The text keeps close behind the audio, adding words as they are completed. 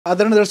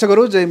आदरणीय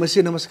दर्शकहरू जय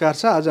मसी नमस्कार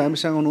छ। आज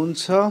हामीसँग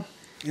हुनुहुन्छ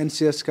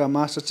एनसीएस का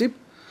महासचिव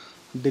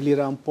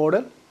डिलिराम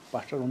पौडेल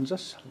पास्टर हुनुहुन्छ।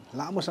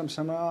 लामो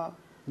समयसम्म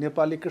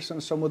नेपाली क्रिस्चियन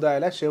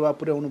समुदायलाई सेवा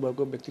पुर्याउनु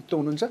भएको व्यक्तित्व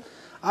हुनुहुन्छ।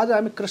 आज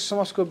हामी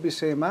क्रिसमसको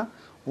विषयमा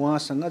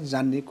उहाँसँग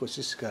जान्ने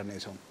कोसिस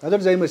गर्नेछौँ। हजुर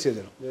जय मसी।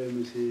 हजुर जय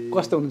मसी।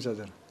 कस्तो हुनुहुन्छ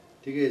हजुर?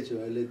 ठिकै छु।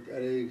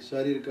 अहिले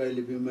शरीर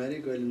कहिले बिमारी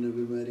कहिले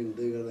नबिमारी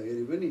हुँदै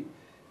गर्दाखेरि पनि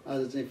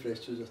आज चाहिँ फ्रेस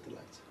छु जस्तो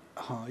लाग्छ।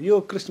 यो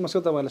क्रिसमसको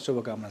तपाईँलाई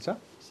शुभकामना छ।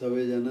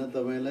 सबैजना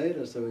तपाईँलाई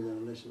र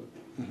सबैजनालाई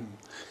शुभकामना।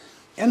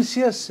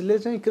 एनसीएसले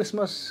चाहिँ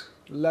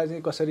क्रिसमसलाई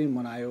चाहिँ कसरी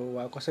मनायो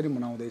वा कसरी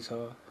मनाउँदैछ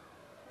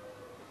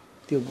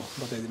त्यो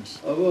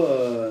बताइदिनुहोस्। अब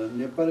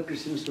नेपाल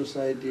क्रिस्चियन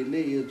सोसाइटीले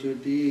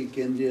योचोटि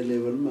केन्द्रीय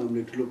लेभलमा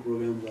हामीले ठुलो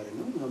प्रोग्राम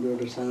गरेनौँ। हाम्रो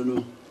एउटा सानो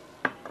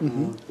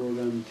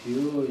प्रोग्राम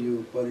थियो। यो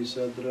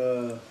परिषद र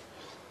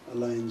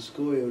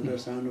अलायन्सको एउटा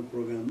सानो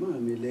प्रोग्राममा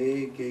हामीले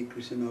केही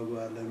क्रिस्चियन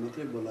अगुवाहरूलाई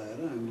मात्रै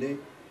बोलाएर हामीले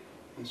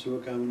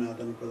शुभकामना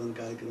आदान प्रदान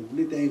कार्यक्रम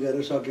पनि त्यहीँ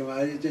गरेर सक्यौँ।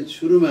 अहिले चाहिँ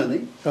सुरुमा नै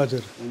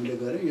हजुर हामीले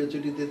गऱ्यौँ।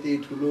 योचोटि त्यति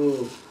ठुलो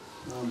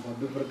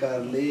भव्य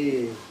प्रकारले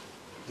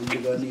हामीले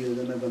गर्ने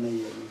योजना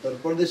बनाइएन, तर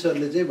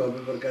प्रदेशहरूले चाहिँ भव्य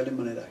प्रकारले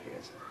मनाइराखेका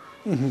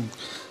छन्।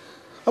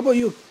 अब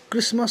यो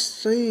क्रिसमस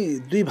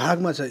चाहिँ दुई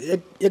भागमा छ।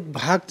 एक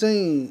भाग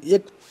चाहिँ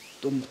एक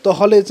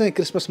तहले चाहिँ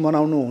क्रिसमस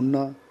मनाउनु हुन्न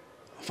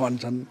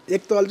भन्छन्,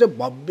 एक तहले चाहिँ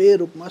भव्य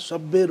रूपमा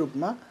सभ्य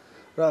रूपमा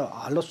र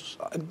हालो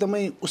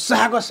एकदमै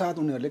उत्साहका साथ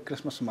उनीहरूले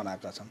क्रिसमस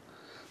मनाएका छन्।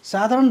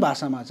 साधारण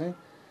भाषामा चाहिँ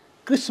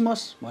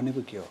क्रिसमस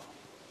भनेको के हो?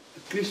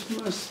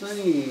 क्रिसमस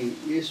चाहिँ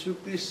येशू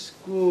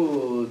क्रिस्टको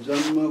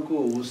जन्मको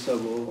उत्सव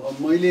हो। अब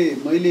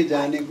मैले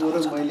जानेको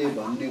र मैले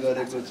भन्ने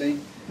गरेको चाहिँ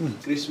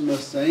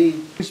क्रिसमस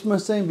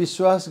चाहिँ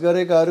विश्वास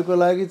गरेकाहरूको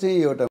लागि चाहिँ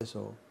एउटा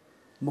हो,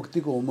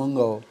 मुक्तिको उमङ्ग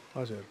हो।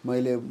 हजुर,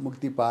 मैले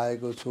मुक्ति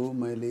पाएको छु,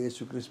 मैले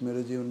येशू क्रिस्ट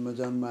मेरो जीवनमा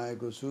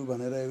जन्माएको छु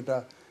भनेर एउटा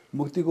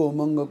मुक्तिको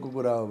उमङ्गको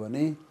कुरा हो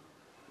भने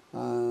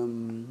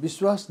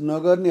विश्वास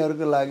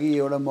नगर्नेहरूको लागि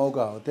एउटा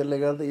मौका हो। त्यसले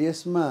गर्दा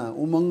यसमा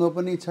उमङ्ग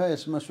पनि छ,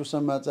 यसमा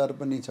सुसमाचार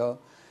पनि छ।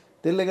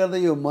 त्यसले गर्दा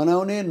यो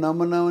मनाउने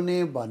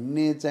नमनाउने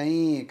भन्ने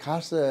चाहिँ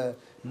खास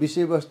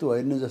विषयवस्तु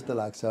होइन जस्तो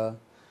लाग्छ।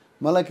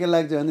 मलाई के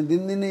लाग्छ भने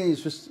दिनदिनै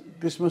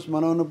क्रिसमस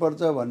मनाउनु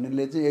पर्छ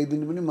भन्नेले चाहिँ एक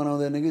दिन पनि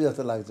मनाउँदैन कि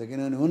जस्तो लाग्छ।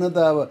 किनभने हुन त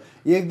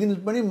अब एक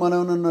दिन पनि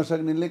मनाउन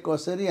नसक्नेले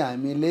कसरी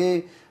हामीले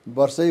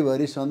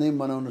वर्षैभरि सधैँ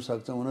मनाउन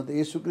सक्छौँ? हुन त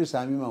येशू क्रिस्ट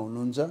हामीमा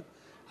हुनुहुन्छ,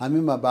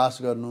 हामीमा बास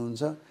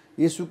गर्नुहुन्छ।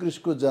 येशू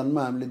क्रिस्टको जन्म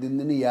हामीले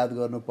दिनदिनै याद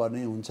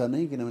गर्नुपर्ने हुन्छ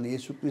नै, किनभने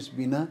येशू क्रिस्ट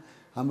बिना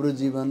हाम्रो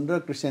जीवन र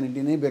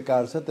क्रिस्चियनिटी नै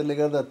बेकार छ। त्यसले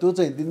गर्दा त्यो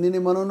चाहिँ दिनदिनै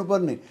मनाउनु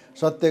पर्ने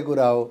सत्य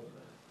कुरा हो।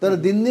 तर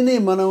दिनदिनै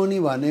मनाउने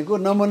भनेको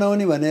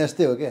नमनाउने भने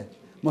जस्तै हो क्या।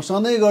 म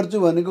सधैँ गर्छु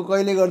भनेको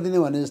कहिले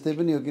गर्दिनँ भने जस्तै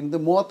पनि हो, किन त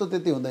महत्त्व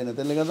त्यति हुँदैन।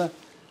 त्यसले गर्दा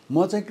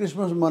म चाहिँ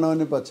क्रिसमस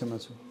मनाउने पक्षमा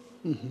छु।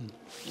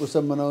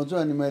 उत्सव मनाउँछु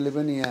अनि मैले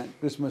पनि यहाँ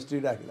क्रिसमस ट्री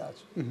राखिरहेको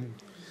छु।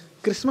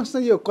 क्रिसमस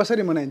चाहिँ यो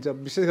कसरी मनाइन्छ?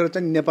 विशेष गरेर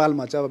चाहिँ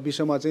नेपालमा चाहिँ अब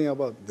विश्वमा चाहिँ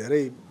अब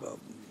धेरै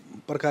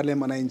प्रकारले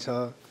मनाइन्छ।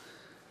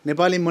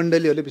 नेपाली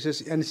मण्डलीहरूले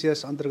विशेष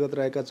एनसीएस अन्तर्गत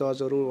रहेका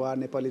चर्चहरू वा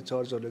नेपाली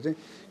चर्चहरूले चाहिँ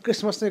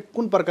क्रिसमस चाहिँ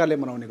कुन प्रकारले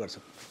मनाउने गर्छ?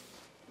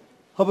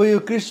 अब यो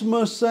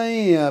क्रिसमस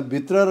चाहिँ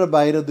भित्र र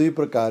बाहिर दुई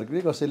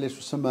प्रकारले, कसैले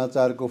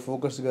सुसमाचारको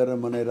फोकस गरेर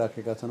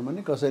मनाइराखेका छन्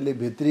भने कसैले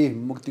भित्री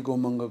मुक्तिको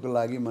उमङ्गको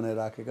लागि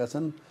मनाइराखेका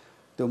छन्।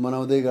 त्यो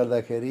मनाउँदै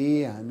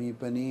गर्दाखेरि हामी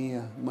पनि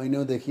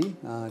महिनौदेखि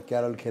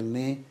क्यारल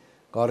खेल्ने,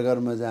 घर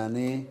घरमा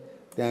जाने,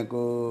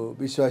 त्यहाँको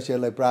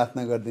विश्वासीहरूलाई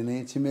प्रार्थना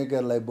गरिदिने,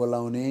 छिमेकीहरूलाई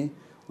बोलाउने,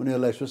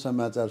 उनीहरूलाई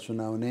सुसमाचार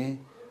सुनाउने,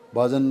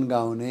 भजन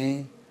गाउने।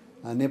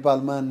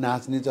 नेपालमा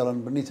नाच्ने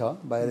चलन पनि छ,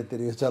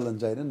 बाहिरतिर यो चलन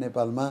छैन।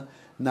 नेपालमा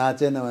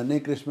नाचेन भने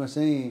क्रिसमस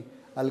चाहिँ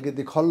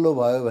अलिकति खल्लो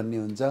भयो भन्ने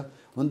हुन्छ।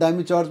 हुन त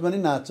हामी चर्च पनि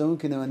नाच्छौँ,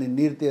 किनभने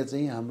नृत्य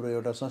चाहिँ हाम्रो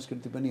एउटा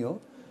संस्कृति पनि हो।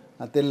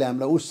 त्यसले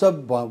हामीलाई उत्सव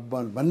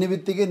भन्ने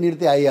बित्तिकै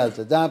नृत्य आइहाल्छ।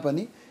 जहाँ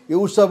पनि यो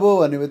उत्सव हो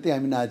भन्ने बित्तिकै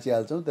हामी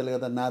नाचिहाल्छौँ। त्यसले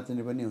गर्दा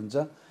नाच्ने पनि हुन्छ,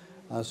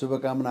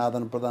 शुभकामना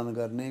आदान प्रदान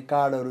गर्ने,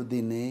 कार्डहरू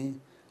दिने,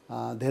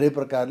 धेरै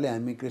प्रकारले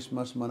हामी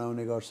क्रिसमस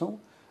मनाउने गर्छौँ।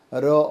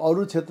 र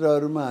अरू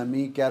क्षेत्रहरूमा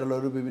हामी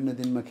क्यारलहरू विभिन्न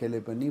दिनमा खेले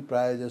पनि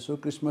प्रायःजसो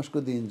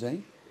क्रिसमसको दिन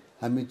चाहिँ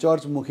हामी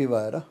चर्चमुखी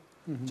भएर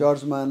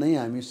चर्चमा नै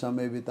हामी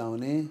समय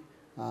बिताउने,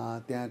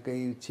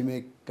 त्यहाँकै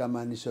छिमेकका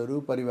मानिसहरू,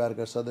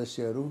 परिवारका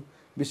सदस्यहरू,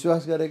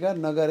 विश्वास गरेका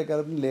नगरेका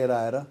पनि लिएर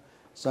आएर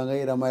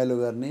सँगै रमाइलो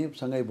गर्ने,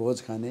 सँगै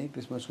भोज खाने,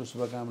 क्रिसमसको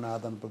शुभकामना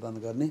आदान प्रदान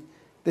गर्ने,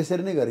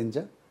 त्यसरी नै गरिन्छ।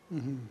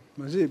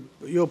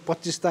 यो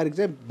 25 तारिक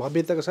चाहिँ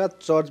भव्यताका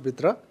साथ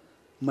चर्चभित्र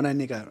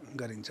मनाइने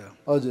गरिन्छ।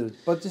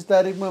 हजुर, 25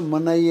 तारिकमा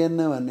मनाइएन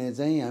भने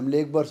चाहिँ हामीले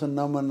एक वर्ष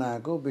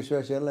नमनाएको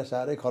विश्वासीहरूलाई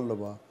साह्रै खल्लो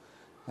भयो।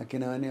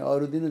 किनभने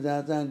अरू दिन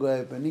जहाँ जहाँ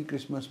गए पनि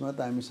क्रिसमसमा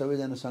त हामी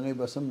सबैजना सँगै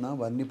बसौँ न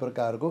भन्ने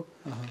प्रकारको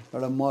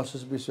एउटा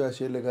महसुस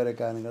विश्वासीहरूले गरेको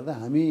कारणले गर्दा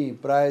हामी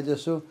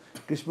प्रायःजसो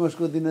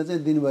क्रिसमसको दिन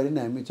चाहिँ दिनभरि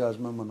नै हामी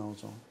चर्चमा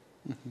मनाउँछौँ।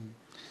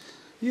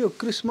 यो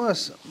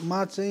क्रिसमसमा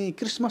चाहिँ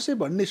क्रिसमसै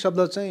भन्ने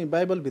शब्द चाहिँ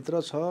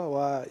बाइबलभित्र छ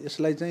वा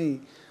यसलाई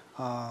चाहिँ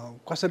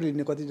कसरी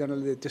लिने?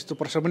 कतिजनाले त्यस्तो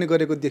प्रश्न पनि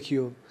गरेको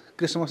देखियो।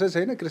 क्रिसमसै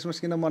छैन, क्रिसमस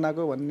किन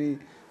मनाएको भन्ने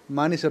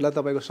मानिसहरूलाई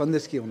तपाईँको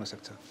सन्देश के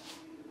हुनसक्छ?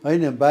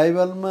 होइन,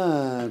 बाइबलमा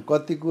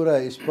कति कुरा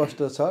स्पष्ट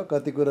छ,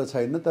 कति कुरा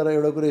छैन। तर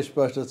एउटा कुरा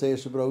स्पष्ट छ,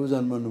 येशू प्रभु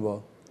जन्मनु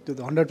भयो।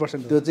 त्यो त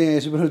 100% त्यो चाहिँ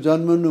यसो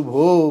जन्मनु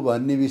भयो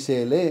भन्ने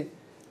विषयले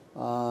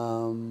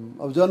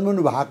अब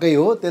जन्मनु भएकै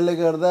हो, त्यसले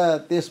गर्दा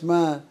त्यसमा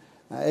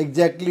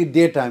एक्ज्याक्टली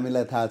डेट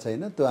हामीलाई थाहा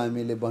छैन, त्यो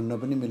हामीले भन्न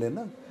पनि मिलेन।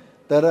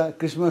 तर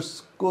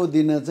क्रिसमसको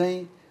दिन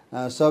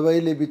चाहिँ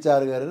सबैले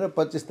विचार गरेर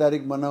 25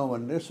 तारिक मनाऊ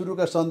भनेर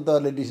सुरुका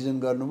सन्तहरूले डिसिजन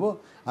गर्नुभयो।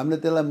 हामीले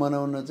त्यसलाई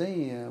मनाउन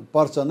चाहिँ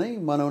पर्छ नै,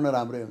 मनाउन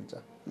राम्रै हुन्छ।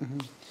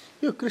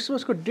 यो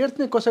क्रिसमसको डेट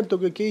चाहिँ कसरी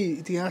तोक्यो,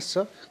 केही इतिहास छ?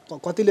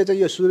 कतिले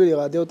चाहिँ यो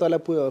सूर्य देवतालाई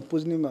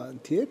पुज्ने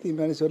थिए, ती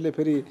मानिसहरूले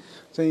फेरि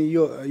चाहिँ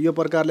यो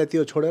प्रकारले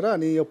त्यो छोडेर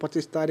अनि यो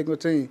 25 तारिकको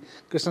चाहिँ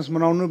क्रिसमस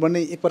मनाउनु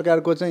भन्ने एक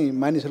प्रकारको चाहिँ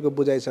मानिसहरूको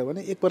बुझाइ छ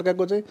भने, एक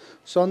प्रकारको चाहिँ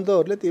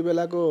सन्तहरूले त्यो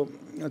बेलाको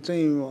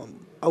चाहिँ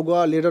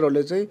अगुवा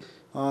लिडरहरूले चाहिँ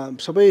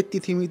सबै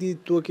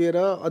तिथिमिति तोकेर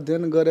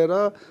अध्ययन गरेर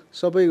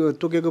सबै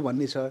तोकेको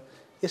भन्ने छ।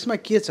 यसमा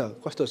के छ,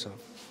 कस्तो छ?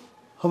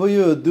 अब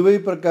यो दुवै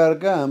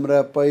प्रकारका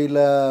हाम्रा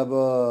पहिला अब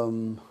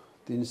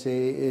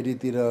 300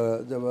 रीतिर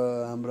जब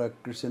हाम्रा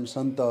क्रिस्चियन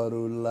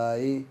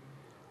सन्तहरूलाई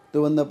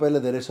त्योभन्दा पहिला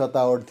धेरै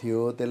सतावट थियो,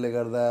 त्यसले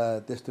गर्दा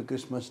त्यस्तो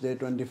क्रिसमस डे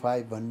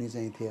 25 भन्ने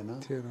चाहिँ थिएन।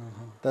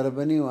 तर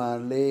पनि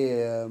उहाँहरूले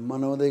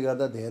मनाउँदै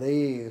गर्दा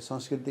धेरै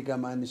संस्कृतिका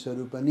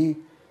मानिसहरू पनि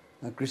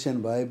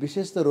क्रिस्चियन भए,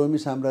 विशेष त रोमी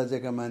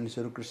साम्राज्यका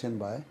मानिसहरू क्रिस्चियन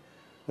भए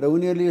र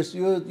उनीहरूले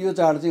यो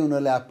चाड चाहिँ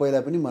उनीहरूले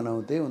पहिला पनि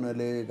मनाउँथे।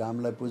 उनीहरूले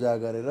घामलाई पूजा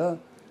गरेर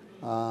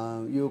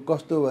यो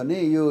कस्तो भने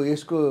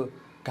यसको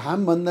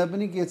घामभन्दा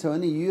पनि के छ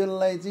भने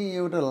यसलाई चाहिँ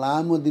एउटा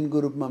लामो दिनको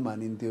रूपमा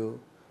मानिन्थ्यो।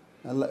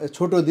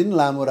 छोटो दिन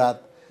लामो रात,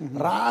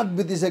 रात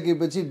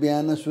बितिसकेपछि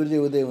बिहान सूर्य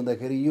उदय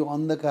हुँदाखेरि यो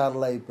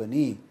अन्धकारलाई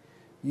पनि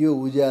यो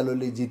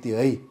उज्यालोले जित्यो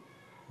है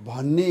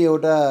भन्ने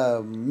एउटा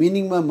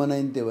मिनिङमा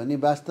मनाइन्थ्यो भने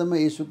वास्तवमा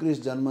येशू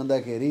ख्रीष्ट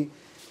जन्मँदाखेरि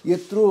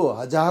यत्रो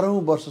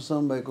हजारौँ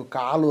वर्षसम्म भएको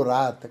कालो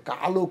रात,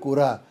 कालो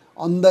कुरा,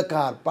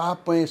 अन्धकार,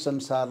 पापमय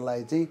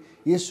संसारलाई चाहिँ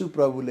येशू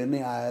प्रभुले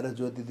नै आएर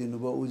ज्योति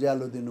दिनुभयो,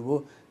 उज्यालो दिनुभयो।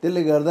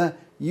 त्यसले गर्दा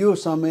यो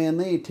समय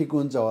नै ठिक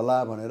हुन्छ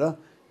होला भनेर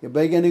यो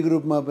वैज्ञानिक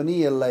रूपमा पनि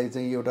यसलाई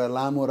चाहिँ एउटा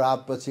लामो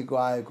रातपछिको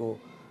आएको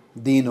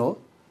दिन हो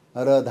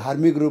र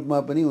धार्मिक रूपमा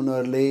पनि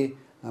उनीहरूले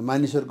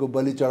मानिसहरूको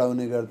बलि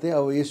चढाउने गर्थे।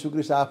 अब येशू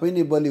ख्रीष्ट आफै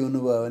नै बलि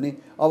हुनुभयो भने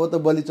अब त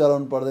बलि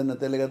चढाउनु पर्दैन।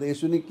 त्यसले गर्दा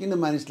येशू नै किन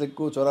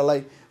मानिसको छोरालाई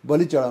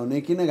बलि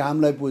चढाउने, किन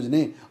घामलाई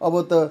पुज्ने, अब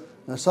त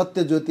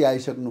सत्य ज्योति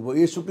आइसक्नुभयो,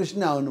 येशू ख्रीष्ट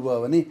नै आउनुभयो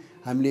भने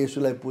हामीले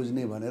येशूलाई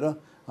पुज्ने भनेर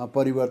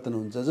परिवर्तन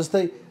हुन्छ।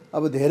 जस्तै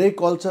अब धेरै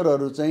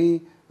कल्चरहरू चाहिँ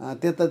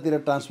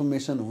त्यतातिर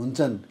ट्रान्सफर्मेसन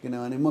हुन्छन्,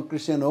 किनभने म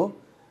क्रिस्चियन हो,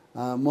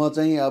 म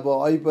चाहिँ अब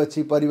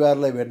ऐपछि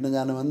परिवारलाई भेट्न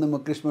जानुभन्दा म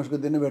क्रिसमसको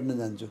दिन भेट्न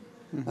जान्छु।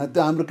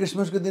 त्यो हाम्रो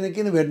क्रिसमसको दिन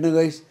किन भेट्न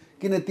गइस्,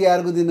 किन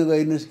तिहारको दिन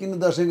गइनस्, किन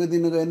दसैँको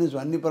दिन गइनस्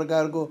भन्ने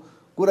प्रकारको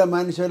कुरा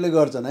मानिसहरूले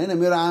गर्छन् होइन।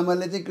 मेरो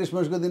आमाले चाहिँ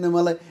क्रिसमसको दिन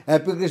मलाई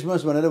ह्याप्पी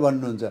क्रिसमस भनेर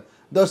भन्नुहुन्छ,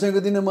 दसैँको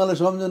दिन मलाई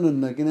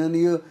सम्झनुहुन्न किनभने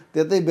यो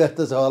त्यतै व्यस्त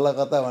छ होला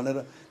कता भनेर।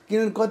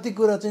 किनभने कति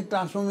कुरा चाहिँ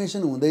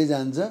ट्रान्सफर्मेसन हुँदै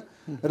जान्छ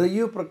र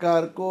यो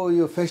प्रकारको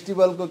यो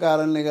फेस्टिभलको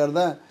कारणले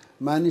गर्दा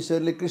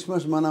मानिसहरूले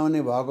क्रिसमस मनाउने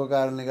भएको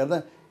कारणले गर्दा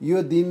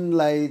यो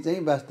दिनलाई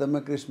चाहिँ वास्तवमा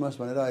क्रिसमस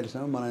भनेर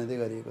अहिलेसम्म मनाइँदै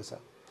गरिएको छ।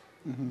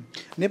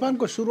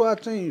 नेपालको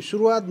सुरुवात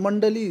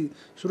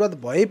सुरुवात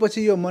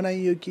भएपछि यो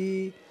मनाइयो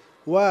कि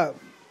वा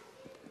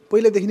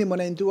पहिलेदेखि नै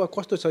मनाइन्थ्यो वा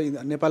कस्तो छ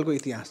नेपालको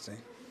इतिहास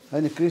चाहिँ?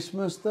 होइन,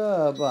 क्रिसमस त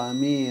अब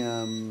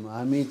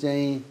हामी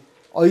चाहिँ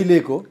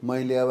अहिलेको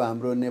मैले अब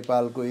हाम्रो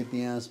नेपालको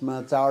इतिहासमा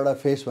 4वटा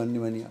फेस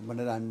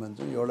भनेर हामी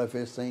भन्छौँ। एउटा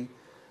फेस चाहिँ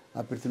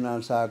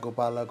पृथ्वीनारायण शाहको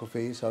पालाको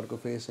फेस, अर्को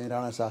फेस चाहिँ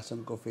राणा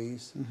शासनको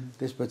फेस,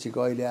 त्यसपछिको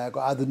अहिले आएको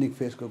आधुनिक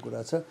फेसको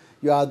कुरा छ।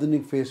 यो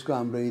आधुनिक फेसको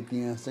हाम्रो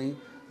इतिहास चाहिँ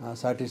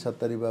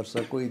 60-70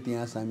 वर्षको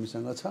इतिहास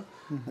हामीसँग छ।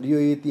 र यो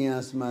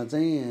इतिहासमा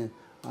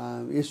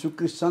चाहिँ येशू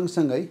ख्रीष्ट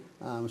सँगसँगै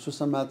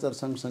सुसमाचार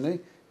सँगसँगै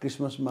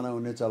क्रिसमस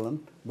मनाउने चलन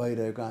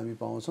भइरहेको हामी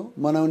पाउँछौँ।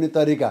 मनाउने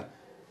तरिका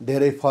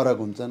धेरै फरक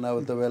हुन्छन्।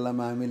 अब त्यो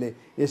बेलामा हामीले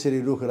यसरी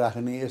रुख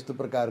राख्ने यस्तो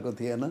प्रकारको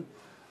थिएन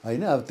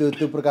होइन। अब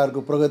त्यो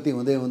प्रकारको प्रगति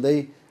हुँदै हुँदै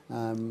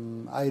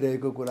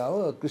आइरहेको कुरा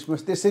हो।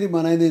 क्रिसमस त्यसरी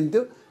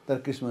मनाइदिन्थ्यो, तर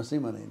क्रिसमस चाहिँ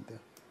मनाइन्थ्यो।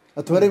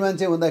 थोरै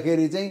मान्छे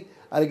हुँदाखेरि चाहिँ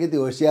अलिकति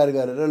होसियार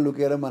गरेर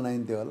लुकेर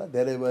मनाइन्थ्यो होला,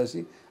 धेरै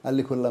भएपछि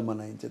अलि खुल्ला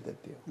मनाइन्छ,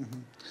 त्यति हो।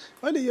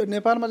 अहिले यो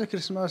नेपालमा चाहिँ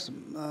क्रिसमस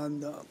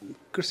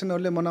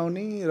क्रिस्चियनहरूले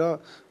मनाउने र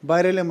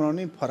बाहिरले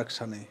मनाउने फरक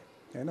छ नै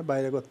होइन।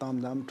 बाहिरको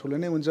तामझाम ठुलो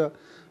नै हुन्छ,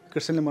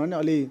 क्रिस्चियनले मनाउने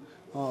अलि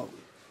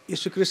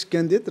येशू ख्रीष्ट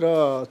केन्द्रित र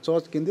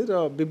चर्च केन्द्रित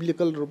र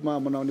बिब्लिकल रूपमा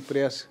मनाउने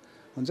प्रयास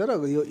हुन्छ र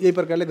यो यही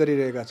प्रकारले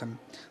गरिरहेका छन्।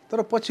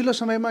 तर पछिल्लो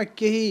समयमा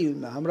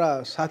केही हाम्रा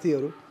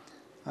साथीहरू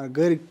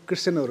गैर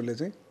क्रिस्चियनहरूले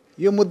चाहिँ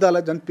यो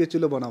मुद्दालाई झन्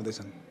पेचिलो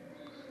बनाउँदैछन्।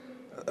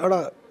 एउटा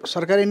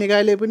सरकारी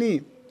निकायले पनि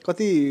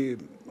कति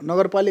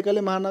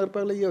नगरपालिकाले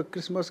महानगरपालिकाले यो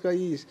क्रिसमसका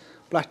यी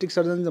प्लास्टिक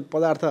सर्जन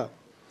पदार्थ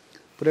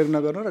प्रयोग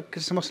नगर्नु र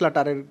क्रिसमस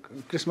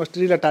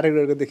ट्रीलाई टार्गेट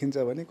गरेको देखिन्छ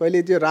भने,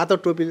 कहिले त्यो रातो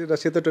टोपी र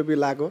सेतो टोपी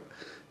लगाएको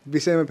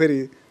विषयमा फेरि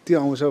त्यो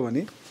आउँछ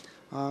भने,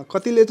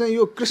 कतिले चाहिँ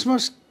यो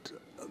क्रिसमस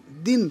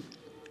दिन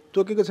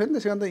तोकेको छैन,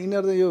 त्यसै कारण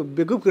यिनीहरू त यो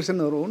बेकुफ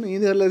क्रिस्चियनहरू हुन्,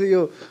 यिनीहरूलाई चाहिँ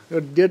यो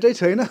डेटै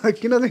छैन,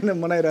 किन चाहिँ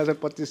मनाइरहेछ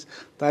 25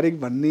 तारिक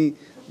भन्ने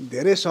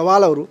धेरै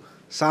सवालहरू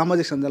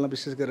सामाजिक सञ्जालमा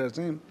विशेष गरेर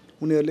चाहिँ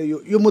उनीहरूले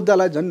यो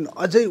मुद्दालाई झन्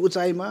अझै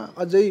उचाइमा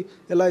अझै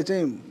यसलाई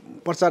चाहिँ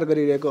प्रचार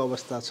गरिरहेको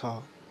अवस्था छ।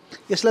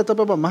 यसलाई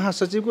तपाईँ अब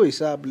महासचिवको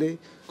हिसाबले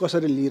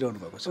कसरी लिइरहनु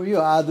भएको छ? यो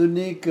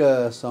आधुनिक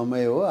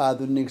समय हो।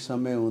 आधुनिक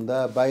समय हुँदा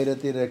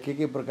बाहिरतिर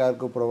के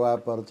प्रकारको प्रभाव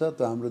पर्छ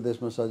त्यो हाम्रो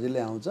देशमा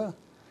सजिलै आउँछ।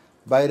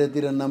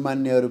 बाहिरतिर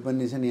नमान्नेहरू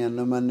पनि छन्, यहाँ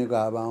नमान्नेको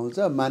हावा आउँछ,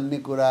 मान्ने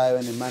कुरा आयो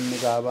भने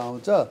मान्नेको हावा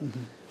आउँछ।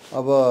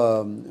 अब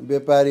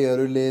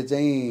व्यापारीहरूले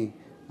चाहिँ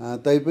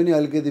तैपनि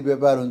अलिकति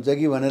व्यापार हुन्छ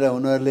कि भनेर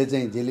उनीहरूले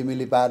चाहिँ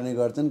झिलिमिली पार्ने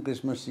गर्छन्।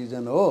 क्रिसमस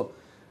सिजन हो,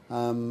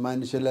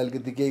 मानिसहरूले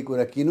अलिकति केही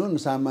कुरा किनुन्,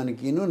 सामान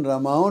किनुन्,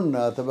 रमाउन्,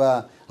 अथवा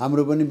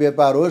हाम्रो पनि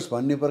व्यापार होस्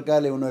भन्ने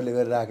प्रकारले उनीहरूले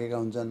गरिराखेका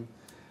हुन्छन्।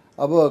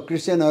 अब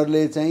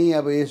क्रिस्चियनहरूले चाहिँ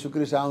अब येशू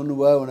ख्रीष्ट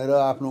आउनुभयो भनेर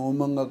आफ्नो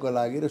उमङ्गको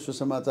लागि र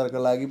सुसमाचारको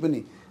लागि पनि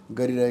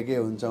गरिरहेकै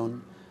हुन्छन्।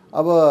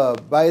 अब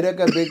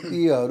बाहिरका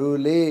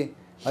व्यक्तिहरूले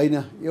होइन,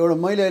 एउटा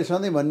मैले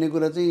सधैँ भन्ने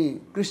कुरा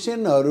चाहिँ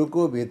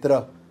क्रिस्चियनहरूको भित्र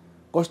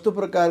कस्तो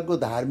प्रकारको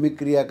धार्मिक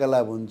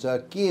क्रियाकलाप हुन्छ,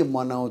 के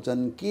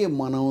मनाउँछन्, के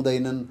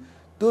मनाउँदैनन्,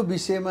 त्यो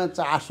विषयमा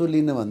चासो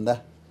लिनुभन्दा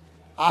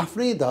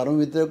आफ्नै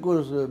धर्मभित्रको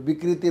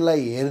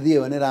विकृतिलाई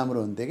हेरिदियो भने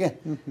राम्रो हुन्थ्यो क्या।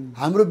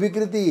 हाम्रो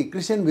विकृति,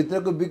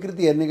 क्रिस्चियनभित्रको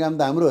विकृति हेर्ने काम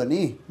त हाम्रो हो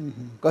नि।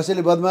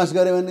 कसैले बदमास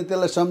गर्यो भने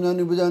त्यसलाई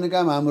सम्झाउने बुझाउने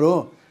काम हाम्रो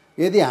हो।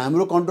 यदि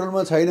हाम्रो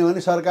कन्ट्रोलमा छैन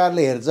भने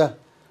सरकारले हेर्छ।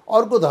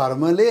 अर्को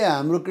धर्मले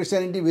हाम्रो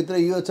क्रिस्चियनिटीभित्र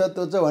यो छ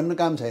त्यो छ भन्ने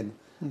काम छैन।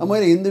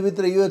 मैले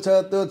हिन्दूभित्र यो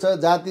छ त्यो छ,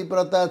 जाति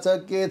प्रथा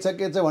छ, के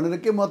छ भनेर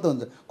के मत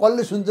हुन्छ?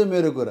 कसले सुन्छ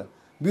मेरो कुरा?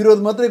 विरोध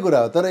मात्रै कुरा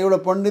हो। तर एउटा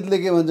पण्डितले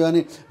के भन्छ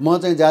भने म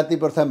चाहिँ जाति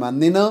प्रथा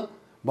मान्दिनँ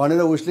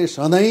भनेर उसले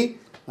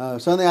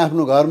सधैँ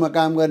आफ्नो घरमा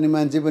काम गर्ने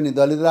मान्छे पनि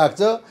दलित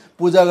राख्छ,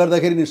 पूजा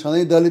गर्दाखेरि नि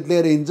सधैँ दलित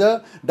लिएर हिँड्छ,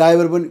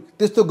 ड्राइभर पनि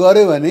त्यस्तो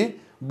गर्यो भने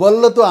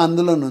बल्ल त्यो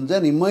आन्दोलन हुन्छ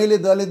नि। मैले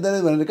दलित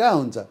भनेर कहाँ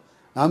हुन्छ?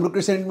 हाम्रो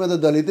क्रिस्चियनिटीमा त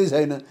दलितै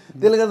छैन।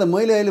 त्यसले गर्दा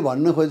मैले अहिले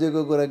भन्न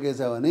खोजेको कुरा के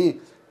छ भने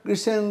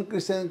क्रिस्चियन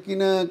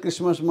किन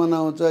क्रिसमस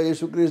मनाउँछ?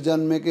 येशू ख्रीष्ट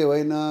जन्मेकै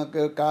होइन,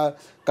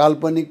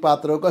 काल्पनिक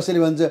पात्र हो। कसैले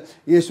भन्छ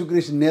येशू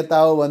ख्रीष्ट नेता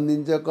हो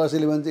भनिदिन्छ,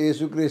 कसैले भन्छ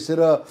येशू ख्रीष्ट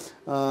र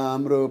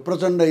हाम्रो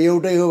प्रचण्ड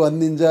एउटै हो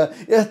भनिदिन्छ।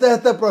 यस्ता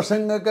यस्ता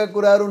प्रसङ्गका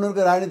कुराहरू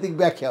उनीहरूको राजनीतिक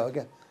व्याख्या हो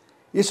क्या।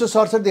 यसो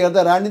सरसर्ती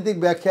हेर्दा राजनीतिक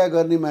व्याख्या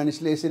गर्ने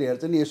मानिसले यसरी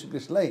हेर्छन् येशू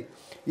ख्रीष्टलाई।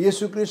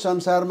 येशू ख्रीष्ट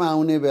संसारमा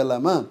आउने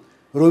बेलामा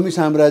रोमी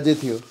साम्राज्य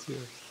थियो,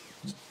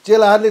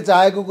 चेलाहरूले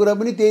चाहेको कुरा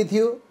पनि त्यही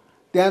थियो,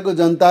 त्यहाँको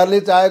जनताहरूले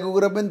चाहेको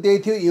कुरा पनि त्यही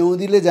थियो,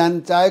 यहुदीले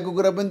चाहेको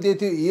कुरा पनि त्यही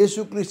थियो।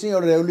 येशू ख्रीष्ट चाहिँ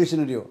एउटा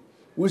रेभोल्युसनरी हो।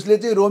 उसले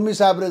चाहिँ रोमी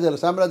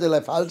साम्राज्यलाई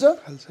फाल्छ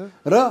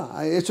र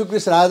येशू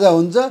ख्रीष्ट राजा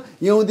हुन्छ,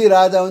 यहुदी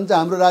राजा हुन्छ,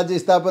 हाम्रो राज्य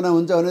स्थापना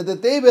हुन्छ भने त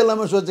त्यही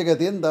बेलामा सोचेका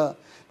थिए नि त।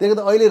 त्यही त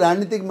अहिले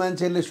राजनीतिक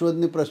मान्छेहरूले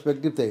सोध्ने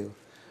पर्सपेक्टिभ त्यही हो।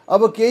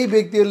 अब केही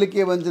व्यक्तिहरूले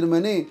के भन्छन्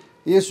भने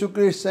येशू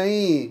ख्रीष्ट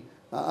चाहिँ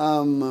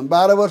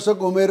 12 वर्षको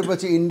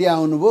उमेरपछि इन्डिया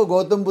आउनुभयो,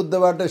 गौतम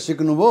बुद्धबाट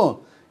सिक्नुभयो।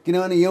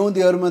 किनभने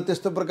यहुदीहरूमा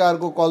त्यस्तो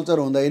प्रकारको कल्चर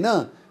हुँदैन।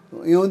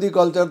 यहुदी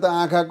कल्चर त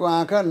आँखाको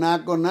आँखा,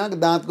 नाकको नाक,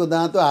 दाँतको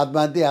दाँतो, हात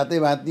भाँती हातै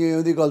भाँती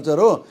यहुदी कल्चर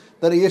हो।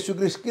 तर येशू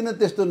ख्रीष्ट किन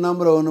त्यस्तो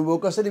नम्र हुनुभयो,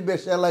 कसरी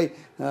वेश्यालाई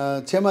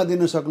क्षमा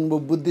दिन सक्नुभयो,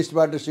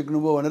 बुद्धिस्टबाट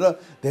सिक्नुभयो भनेर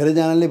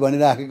धेरैजनाले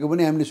भनिराखेको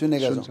पनि हामीले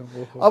सुनेका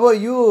छौँ। अब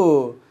यो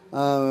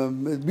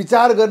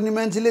विचार गर्ने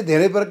मान्छेले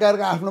धेरै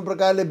प्रकारका आफ्नो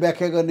प्रकारले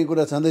व्याख्या गर्ने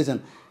कुरा छँदैछन्।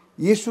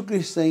 येशू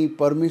ख्रीष्ट चाहिँ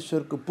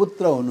परमेश्वरको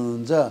पुत्र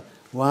हुनुहुन्छ।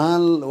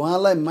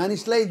 उहाँलाई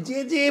मानिसलाई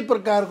जे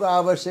प्रकारको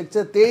आवश्यक छ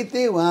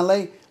त्यही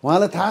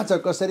उहाँलाई थाहा छ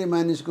कसरी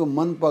मानिसको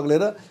मन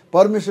पग्लेर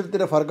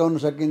परमेश्वरतिर फर्काउन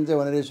सकिन्छ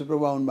भनेर येशू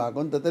प्रभु आउनु भएको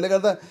हो नि त। त्यसले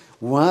गर्दा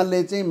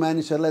उहाँले चाहिँ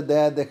मानिसहरूलाई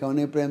दया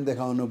देखाउने, प्रेम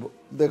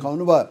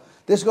देखाउनु भयो।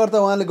 त्यसको अर्थ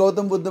उहाँले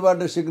गौतम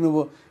बुद्धबाट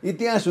सिक्नुभयो।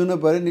 इतिहास हुनु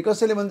पऱ्यो नि।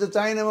 कसैले भन्छ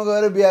चाइनामा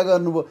गएर बिहा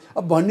गर्नुभयो।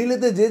 अब भन्नेले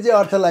त जे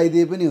अर्थ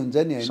लगाइदिए पनि हुन्छ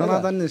नि, होइन?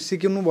 सनातन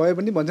सिक्नु भयो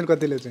पनि भन्छन्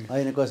कतिले चाहिँ।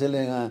 होइन, कसैले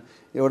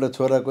एउटा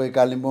छोरा कोही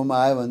कालिम्पोङमा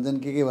आयो भन्छन्,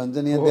 के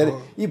भन्छन्। यहाँ धेरै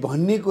यी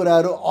भन्ने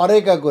कुराहरू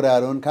अरेका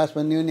कुराहरू हुन्। खास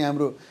भन्ने हो नि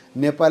हाम्रो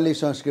नेपाली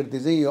संस्कृति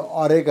चाहिँ यो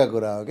अरेका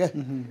कुरा हो क्या।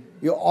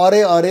 यो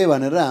अरे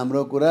भनेर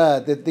हाम्रो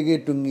कुरा त्यत्तिकै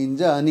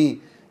टुङ्गिन्छ। अनि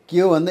के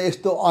हो भन्दा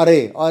यस्तो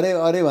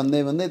अरे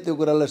भन्दै त्यो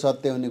कुरालाई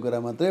सत्य हुने कुरा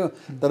मात्रै हो।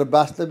 तर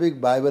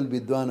वास्तविक बाइबल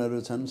विद्वानहरू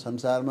छन्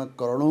संसारमा,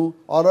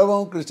 करोडौँ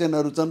अरबौँ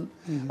क्रिस्चियनहरू छन्,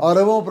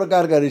 अरबौँ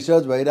प्रकारका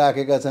रिसर्च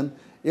भइराखेका छन्।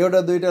 एउटा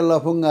दुईटा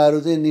लफुङ्गाहरू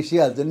चाहिँ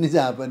निस्किहाल्छन् नि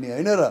जहाँ पनि,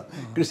 होइन र?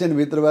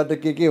 क्रिस्चियनभित्रबाट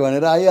के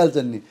भनेर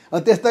आइहाल्छन् नि।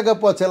 त्यसताका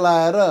पछि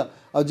लाएर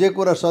अब जे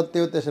कुरा सत्य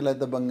हो त्यसैलाई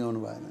त बङ्ग्याउनु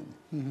भएन नि।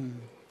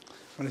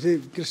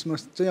 भनेपछि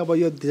क्रिसमस चाहिँ अब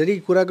यो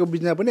धेरै कुराको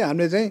बिचमा पनि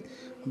हामीले चाहिँ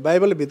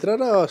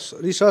बाइबलभित्र र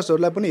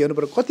रिसर्चहरूलाई पनि हेर्नु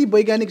पर्यो। कति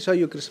वैज्ञानिक छ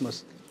यो क्रिसमस?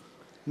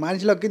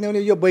 मानिसलाई किनभने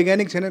यो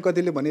वैज्ञानिक छैन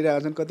कतिले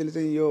भनिरहेछन्, कतिले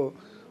चाहिँ यो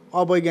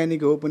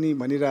अवैज्ञानिक हो पनि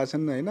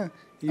भनिरहेछन्, होइन?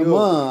 म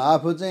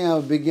आफू चाहिँ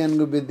अब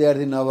विज्ञानको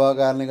विद्यार्थी नभएको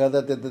कारणले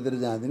गर्दा त्यतातिर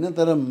जाँदिनँ।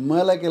 तर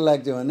मलाई के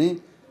लाग्छ भने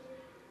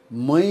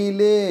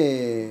मैले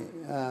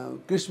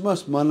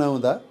क्रिसमस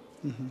मनाउँदा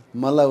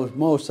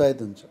म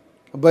उत्साहित हुन्छु।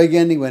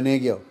 वैज्ञानिक भने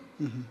के हो?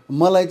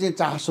 मलाई चाहिँ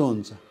चासो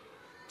हुन्छ।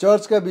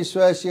 चर्चका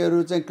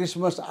विश्वासीहरू चाहिँ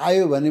क्रिसमस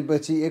आयो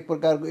भनेपछि एक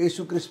प्रकारको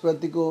येशू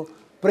ख्रीष्टप्रतिको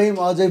प्रेम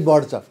अझै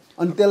बढ्छ।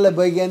 अनि त्यसलाई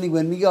वैज्ञानिक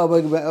भन्ने कि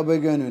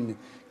अवैज्ञानिक भन्ने?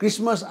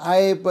 क्रिसमस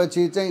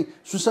आएपछि चाहिँ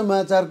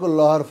सुसमाचारको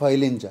लहर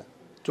फैलिन्छ।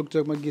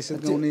 चोकचोकमा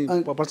गीत गाउने,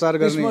 प्रचार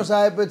गर्ने। क्रिसमस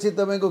आएपछि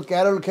तपाईँको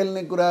क्यारोल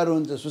खेल्ने कुराहरू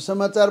हुन्छ,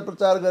 सुसमाचार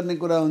प्रचार गर्ने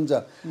कुरा हुन्छ।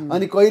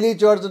 अनि कहिल्यै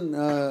चर्च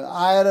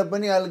आएर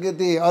पनि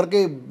अलिकति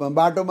अर्कै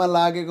बाटोमा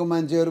लागेको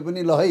मान्छेहरू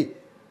पनि ल है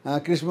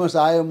क्रिसमस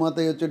आयो म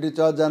त योचोटि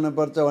चर्च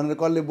जानुपर्छ भनेर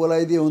कसले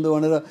बोलाइदियो हुँदो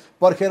भनेर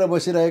पर्खेर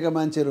बसिरहेका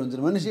मान्छेहरू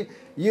हुन्छन् भनेपछि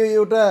यो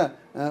एउटा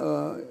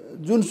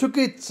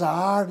जुनसुकै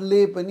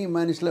चाडले पनि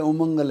मानिसलाई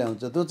उमङ्ग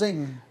ल्याउँछ। त्यो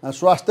चाहिँ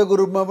स्वास्थ्यको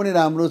रूपमा पनि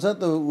राम्रो छ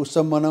त्यो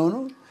उत्सव मनाउनु,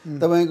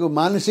 तपाईँको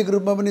मानसिक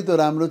रूपमा पनि त्यो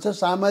राम्रो छ,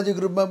 सामाजिक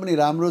रूपमा पनि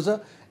राम्रो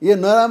छ। यो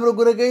नराम्रो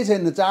कुरा केही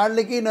छैन,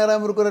 चाडले केही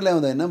नराम्रो कुरा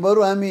ल्याउँदैन।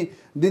 बरु हामी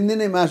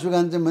दिनदिनै मासु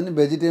खान्छौँ भने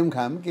भेजिटेरियन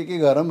खाऊँ के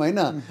गरौँ होइन,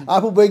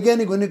 आफू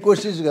वैज्ञानिक हुने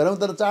कोसिस गरौँ,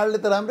 तर चाडले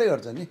त राम्रै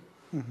गर्छ नि,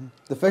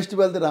 त्यो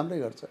फेस्टिभल त राम्रै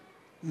गर्छ।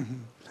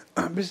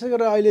 विशेष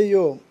गरेर अहिले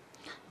यो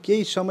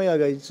केही समय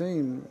अगाडि चाहिँ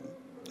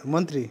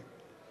मन्त्री,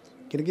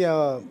 किनकि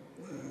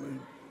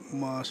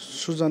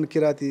सुजन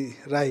किराती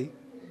राई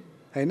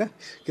होइन,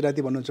 किराती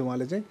भन्नुहुन्छ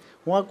उहाँले चाहिँ,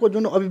 उहाँको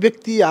जुन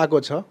अभिव्यक्ति आएको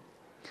छ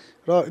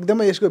र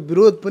एकदमै यसको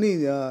विरोध पनि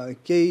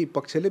केही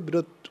पक्षले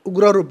विरोध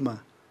उग्र रूपमा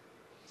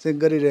चाहिँ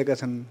गरिरहेका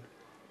छन्।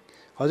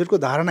 हजुरको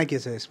धारणा के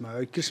छ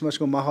यसमा?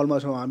 क्रिसमसको माहौलमा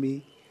छौँ हामी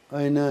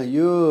होइन,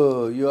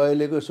 यो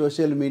अहिलेको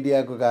सोसियल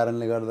मिडियाको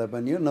कारणले गर्दा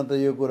पनि हो, न त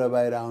यो कुरा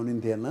बाहिर आउनु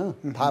थिएन,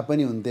 थाहा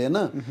पनि हुन्थेन।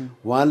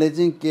 उहाँले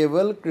चाहिँ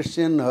केवल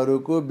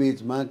क्रिस्चियनहरूको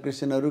बिचमा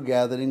क्रिस्चियनहरू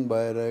ग्यादरिङ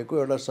भइरहेको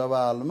एउटा सभा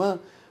हलमा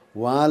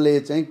उहाँले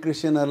चाहिँ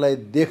क्रिस्चियनहरूलाई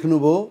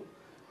देख्नुभयो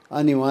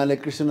अनि उहाँले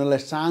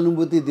क्रिस्चियनहरूलाई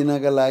सहानुभूति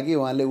दिनका लागि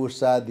उहाँले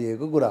उत्साह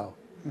दिएको कुरा हो।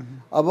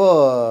 अब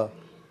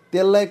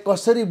त्यसलाई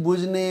कसरी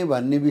बुझ्ने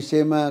भन्ने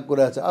विषयमा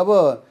कुरा छ। अब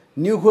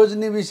न्यु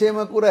खोज्ने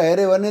विषयमा कुरा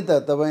हेऱ्यो भने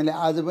त तपाईँले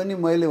आज पनि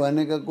मैले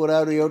भनेका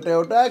कुराहरू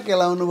एउटा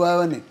केलाउनु भयो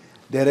भने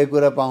धेरै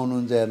कुरा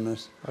पाउनुहुन्छ,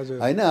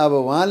 हेर्नुहोस् होइन। अब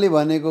उहाँले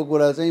भनेको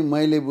कुरा चाहिँ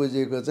मैले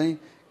बुझेको चाहिँ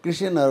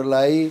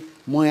क्रिस्चियनहरूलाई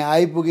म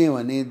आइपुगेँ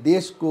भने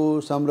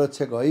देशको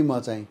संरक्षक है,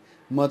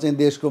 म चाहिँ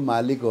देशको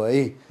मालिक हो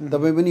है,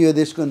 तपाईँ पनि यो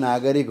देशको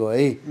नागरिक हो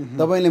है,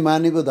 तपाईँले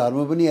मानेको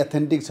धर्म पनि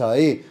एथेन्टिक छ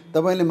है,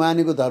 तपाईँले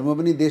मानेको धर्म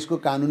पनि देशको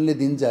कानुनले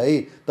दिन्छ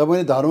है,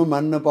 तपाईँले धर्म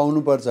मान्न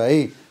पाउनुपर्छ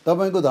है,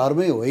 तपाईँको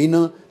धर्मै होइन,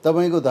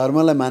 तपाईँको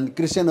धर्मलाई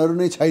क्रिस्चियनहरू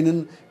नै छैनन्,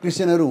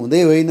 क्रिस्चियनहरू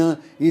हुँदै होइन,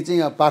 यी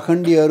चाहिँ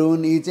पाखण्डीहरू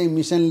हुन्, यी चाहिँ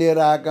मिसन लिएर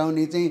आएका हुन्,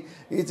 यी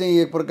चाहिँ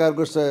एक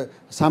प्रकारको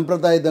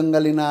साम्प्रदायिक दङ्गा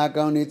लिन आएका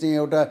हुन्, यी चाहिँ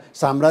एउटा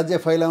साम्राज्य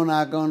फैलाउन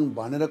आएका हुन्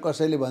भनेर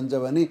कसैले भन्छ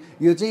भने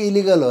यो चाहिँ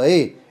इलिगल हो है,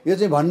 यो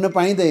चाहिँ भन्न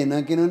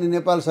पाइँदैन। किनभने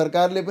नेपाल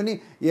सरकारले पनि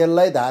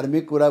यसलाई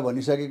धार्मिक कुरा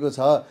भनिसकेको छ,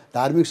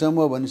 धार्मिक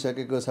समूह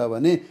भनिसकेको छ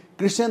भने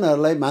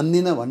क्रिस्चियनहरूलाई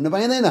मान्दिन भन्न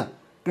पाइँदैन।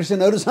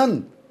 क्रिस्चियनहरू छन्,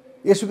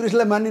 येशू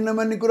ख्रीष्टलाई मान्ने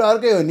नमान्ने कुरा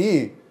अर्कै हो नि,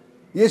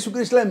 येशू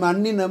ख्रीष्टलाई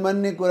मान्ने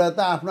नमान्ने कुरा त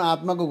आफ्नो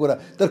आत्माको कुरा।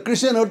 तर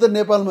क्रिस्चियनहरू त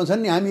नेपालमा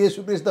छन् नि, हामी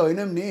येशू ख्रीष्ट त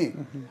होइनौँ नि,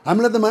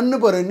 हामीलाई त मान्नु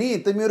पऱ्यो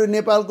नि, त मेरो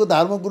नेपालको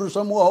धर्मगुरु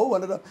समूह हो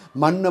भनेर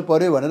मान्न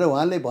पऱ्यो भनेर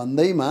उहाँले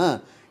भन्दैमा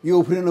यो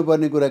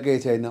उफ्रिनुपर्ने कुरा केही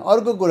छैन।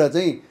 अर्को कुरा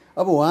चाहिँ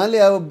अब उहाँले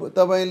अब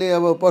तपाईँले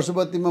अब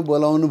पशुपतिमा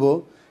बोलाउनु भयो,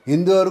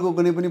 हिन्दूहरूको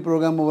कुनै पनि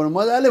प्रोग्राममा बोलाउनु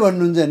मजाले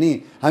भन्नुहुन्छ नि,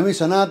 हामी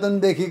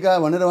सनातनदेखिका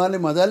भनेर उहाँले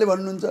मजाले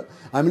भन्नुहुन्छ।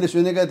 हामीले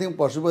सुनेका थियौँ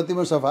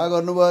पशुपतिमा सफा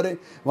गर्नुभयो अरे,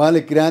 उहाँले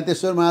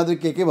किराँतेश्वर महादेव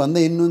के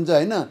भन्दै हिँड्नुहुन्छ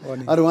होइन,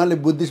 अरू उहाँले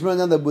बुद्धिस्टमा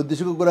जाँदा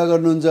बुद्धिस्टको कुरा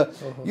गर्नुहुन्छ।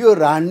 यो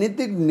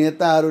राजनीतिक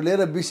नेताहरूले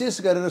र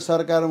विशेष गरेर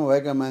सरकारमा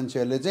भएका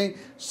मान्छेहरूले चाहिँ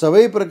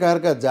सबै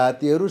प्रकारका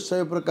जातिहरू,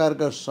 सबै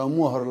प्रकारका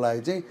समूहहरूलाई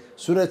चाहिँ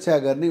सुरक्षा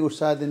गर्ने,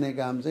 उत्साह दिने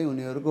काम चाहिँ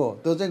उनीहरूको हो,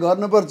 त्यो चाहिँ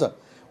गर्नुपर्छ।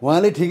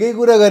 उहाँले ठिकै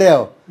कुरा गरे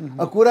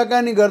हो।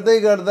 कुराकानी गर्दै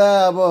गर्दा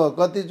अब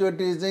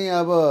कतिचोटि चाहिँ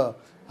अब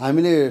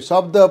हामीले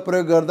शब्द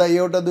प्रयोग गर्दा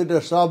एउटा दुईवटा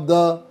शब्द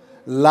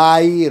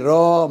लाई र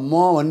म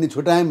भन्ने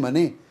छुट्यायौँ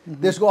भने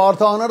त्यसको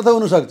अर्थ अनर्थ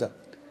हुनसक्छ।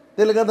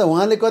 त्यसले गर्दा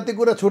उहाँले कति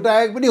कुरा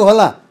छुट्याएको पनि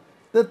होला,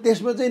 तर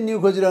त्यसमा चाहिँ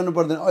न्यु खोजिरहनु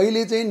पर्दैन।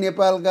 अहिले चाहिँ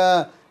नेपालका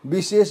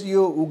विशेष यो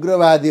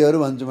उग्रवादीहरू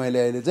भन्छु मैले,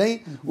 अहिले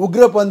चाहिँ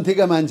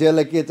उग्रपन्थीका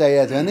मान्छेहरूलाई के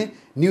चाहिएको छ भने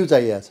न्यु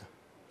चाहिएको छ।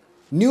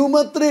 न्यु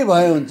मात्रै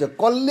भयो हुन्छ,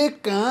 कसले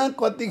कहाँ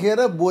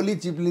कतिखेर बोली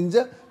चिप्लिन्छ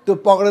त्यो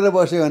पक्रेर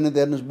बस्यो भने त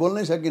हेर्नुहोस्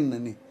बोल्नै सकिन्न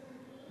नि।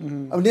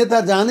 अब नेता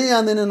जानै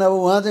जाँदैनन्, अब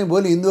उहाँ चाहिँ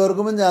भोलि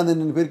हिन्दूहरूको पनि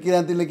जाँदैनन्, फेरि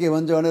किराँतीले के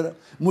भन्छ भनेर,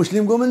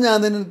 मुस्लिमको पनि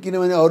जाँदैनन्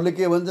किनभने अरूले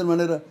के भन्छन्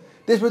भनेर।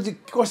 त्यसपछि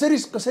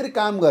कसरी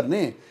काम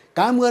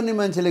गर्ने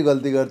मान्छेले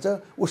गल्ती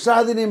गर्छ,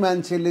 उत्साह दिने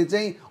मान्छेले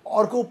चाहिँ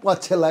अर्को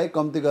पक्षलाई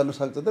कम्ती गर्न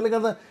सक्छ। त्यसले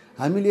गर्दा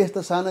हामीले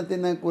यस्ता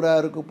सानातिना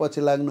कुराहरूको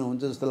पछि लाग्नु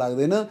हुन्छ जस्तो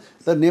लाग्दैन।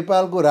 तर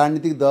नेपालको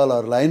राजनीतिक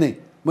दलहरूलाई नै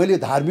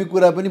मैले धार्मिक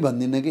कुरा पनि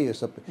भन्दिनँ कि यो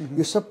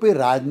सबै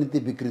राजनीति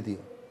विकृति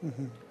हो।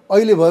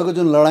 अहिले भएको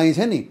जुन लडाइँ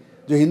छ नि,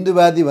 जो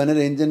हिन्दूवादी भनेर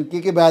हिँड्छन्,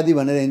 के वादी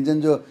भनेर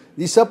हिँड्छन्, जो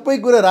यी सबै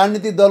कुरा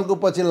राजनीतिक दलको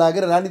पछि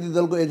लागेर राजनीतिक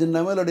दलको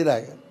एजेन्डामै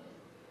लडिरहेको।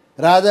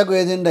 राजाको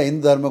एजेन्डा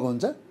हिन्दू धर्मको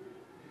हुन्छ,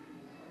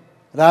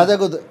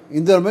 राजाको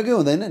हिन्दू धर्मकै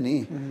हुँदैन नि।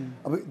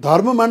 अब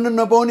धर्म मान्न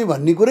नपाउने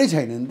भन्ने कुरै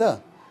छैन नि त।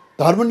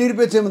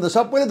 धर्मनिरपेक्षमा त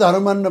सबैले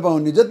धर्म मान्न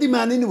पाउने, जति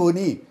माने नि भयो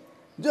नि,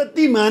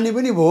 जति माने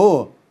पनि भयो,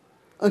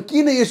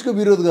 किन यसको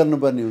विरोध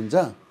गर्नुपर्ने हुन्छ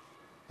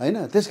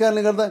होइन। त्यस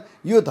कारणले गर्दा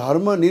यो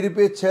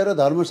धर्मनिरपेक्ष र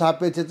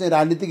धर्मसापेक्ष चाहिँ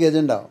राजनीतिक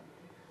एजेन्डा हो,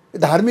 यो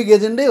धार्मिक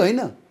एजेन्डै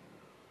होइन।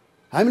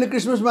 हामीले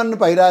क्रिसमस मान्न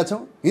पाइरहेछौँ,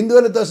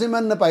 हिन्दूहरूले दसैँ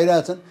मान्न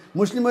पाइरहेछन्,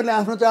 मुस्लिमहरूले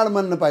आफ्नो चाड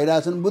मान्न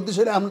पाइरहेछन्,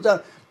 बुद्धिस्टहरूले आफ्नो चाड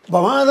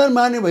भगवान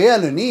माने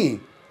भइहाल्यो नि।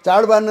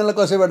 चाड बाँड्नलाई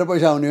कसैबाट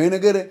पैसा आउने होइन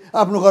के अरे,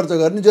 आफ्नो खर्च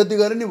गर्ने जति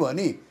गरे नि भयो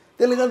नि।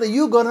 त्यसले गर्दा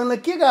यो गर्नलाई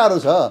के गाह्रो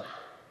छ?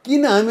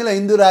 किन हामीलाई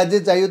हिन्दू राज्य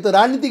चाहियो? त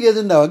राजनीतिक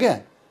एजेन्डा हो क्या।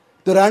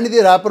 त्यो राजनीति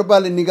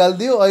राप्रपाले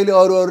निकालिदियो। अहिले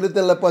अरूले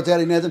त्यसलाई पछ्याएर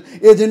हिँडेका छन्।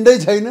 एजेन्डै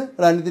छैन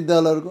राजनीतिक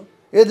दलहरूको।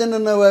 एजेन्डा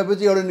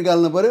नभएपछि एउटा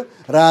निकाल्नु पर्यो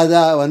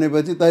राजा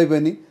भनेपछि।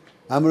 तैपनि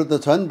हाम्रो त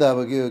छ नि त अब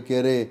के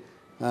अरे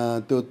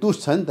त्यो तुस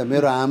छ नि त।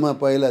 मेरो आमा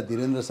पहिला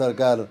धीरेन्द्र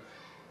सरकार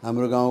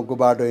हाम्रो गाउँको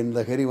बाटो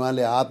हिँड्दाखेरि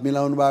उहाँले हात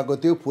मिलाउनु भएको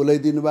थियो, फुलै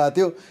दिनुभएको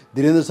थियो।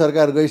 धीरेन्द्र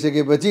सरकार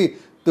गइसकेपछि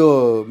त्यो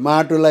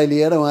माटोलाई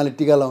लिएर उहाँले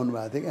टिका लाउनु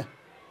भएको थियो क्या।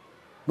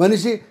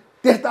 भनेपछि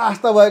त्यस्ता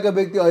आस्था भएका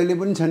व्यक्ति अहिले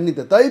पनि छन् नि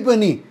त।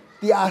 तैपनि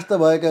ती आस्था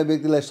भएका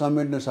व्यक्तिलाई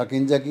समेट्न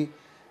सकिन्छ कि?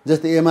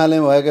 जस्तै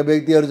एमालेमा भएका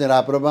व्यक्तिहरू चाहिँ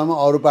राप्रपामा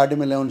अरू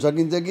पार्टीमा ल्याउन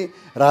सकिन्छ कि?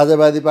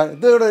 राजावादी पार्टी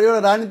त्यो एउटा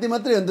राजनीति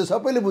मात्रै हो नि त।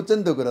 सबैले बुझ्छ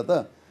नि त्यो कुरा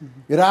त।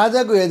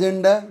 राजाको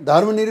एजेन्डा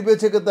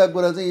धर्मनिरपेक्षता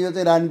कुरा चाहिँ यो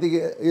चाहिँ राजनीतिक,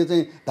 यो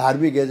चाहिँ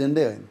धार्मिक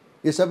एजेन्डै होइन।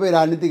 यो सबै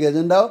राजनीतिक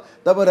एजेन्डा हो।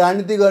 तपाईँ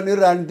राजनीति गर्ने र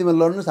राजनीतिमा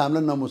लड्नुहोस्,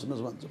 हामीलाई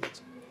नमुस्नुहोस् भन्छु।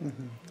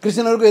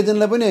 क्रिस्चियनहरूको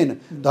एजेन्डा पनि होइन,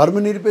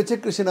 धर्मनिरपेक्ष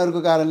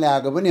क्रिस्चियनहरूको कारणले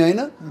आएको पनि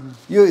होइन।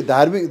 यो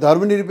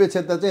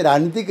धर्मनिरपेक्षता चाहिँ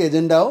राजनीतिक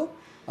एजेन्डा हो।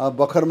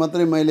 भर्खर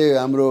मात्रै मैले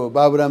हाम्रो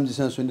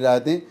बाबुरामजीसँग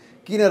सुनिरहेको थिएँ,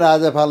 किन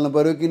राजा फाल्नु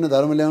पऱ्यो, किन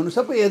धर्म ल्याउनु,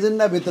 सबै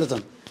एजेन्डाभित्र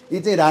छन्। यी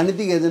चाहिँ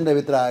राजनीतिक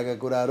एजेन्डाभित्र आएका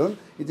कुराहरू हुन्।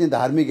 यी चाहिँ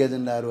धार्मिक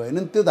एजेन्डाहरू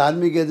होइनन्। त्यो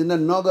धार्मिक एजेन्डा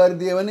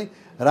नगरिदियो भने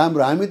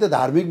राम्रो। हामी त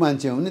धार्मिक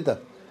मान्छे हौँ नि त।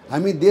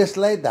 हामी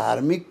देशलाई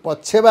धार्मिक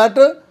पक्षबाट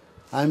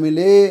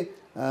हामीले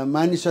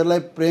मानिसहरूलाई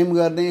प्रेम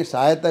गर्ने,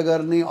 सहायता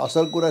गर्ने,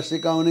 असल कुरा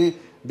सिकाउने,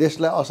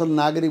 देशलाई असल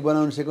नागरिक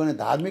बनाउन सिकाउने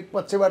धार्मिक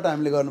पक्षबाट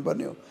हामीले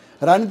गर्नुपर्ने हो।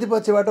 राजनीति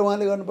पक्षबाट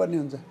उहाँले गर्नुपर्ने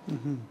हुन्छ।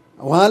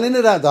 उहाँले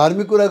नै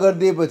धार्मिक कुरा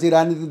गरिदिएपछि,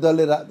 राजनीतिक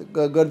दलले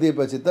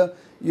गरिदिएपछि त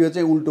यो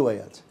चाहिँ उल्टो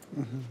भइहाल्छ।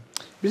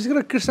 विशेष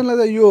गरेर क्रिस्चियनलाई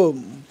त यो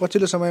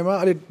पछिल्लो समयमा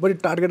अलिक बढी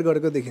टार्गेट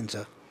गरेको देखिन्छ।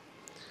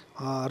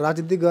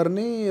 राजनीति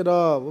गर्ने र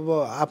अब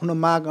आफ्नो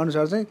माग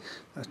अनुसार चाहिँ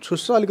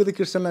छुस्स अलिकति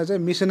क्रिस्चियनलाई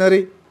चाहिँ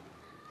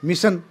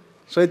मिसन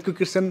सहितको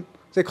क्रिस्चियन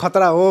चाहिँ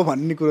खतरा हो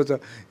भन्ने कुरो छ।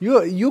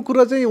 यो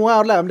कुरो चाहिँ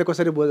उहाँहरूलाई हामीले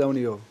कसरी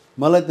बुझाउने हो?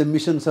 मलाई त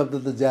मिसन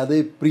शब्द त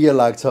ज्यादै प्रिय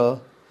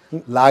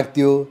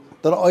लाग्थ्यो।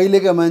 तर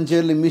अहिलेका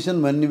मान्छेहरूले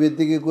मिसन भन्ने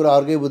बित्तिकै कुरा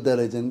अर्कै बुझ्दो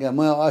रहेछन् क्या।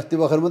 म अस्ति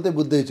भर्खर मात्रै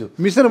बुझ्दैछु।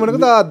 मिसन भनेको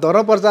त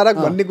धर्म प्रचारक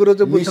भन्ने कुरो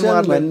चाहिँ बुझ्छन्।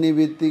 मिसन भन्ने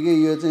बित्तिकै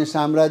यो चाहिँ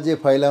साम्राज्य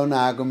फैलाउन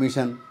आएको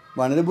मिसन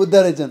भनेर बुझ्दो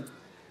रहेछन्।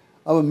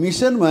 अब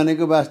मिसन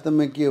भनेको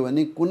वास्तवमा के हो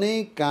भने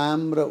कुनै काम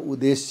र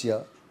उद्देश्य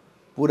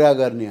पुरा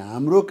गर्ने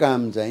हाम्रो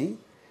काम चाहिँ,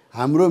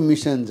 हाम्रो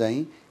मिसन चाहिँ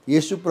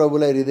येशू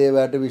प्रभुलाई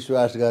हृदयबाट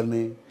विश्वास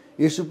गर्ने,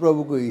 येशू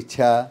प्रभुको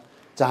इच्छा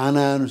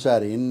चाहना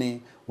अनुसार हिँड्ने,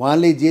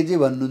 उहाँले जे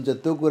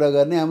भन्नुहुन्छ त्यो कुरा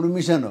गर्ने हाम्रो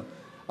मिसन हो।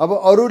 अब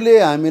अरूले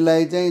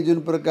हामीलाई चाहिँ जुन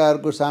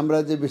प्रकारको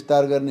साम्राज्य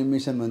विस्तार गर्ने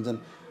मिसन भन्छन्।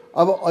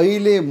 अब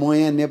अहिले म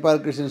यहाँ नेपाल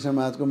क्रिस्चियन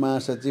समाजको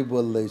महासचिव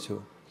बोल्दैछु।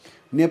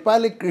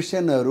 नेपाली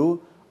क्रिस्चियनहरू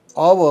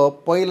अब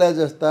पहिला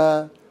जस्ता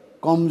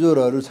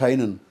कमजोरहरू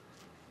छैनन्।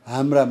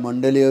 हाम्रा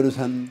मण्डलीहरू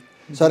छन्।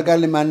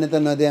 सरकारले मान्यता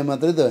नदिए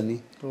मात्रै त हो नि।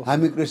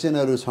 हामी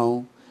क्रिस्चियनहरू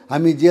छौँ।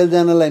 हामी जेल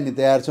जानलाई नि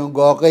तयार छौँ,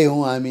 गएकै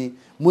हौँ। हामी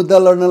मुद्दा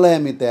लड्नलाई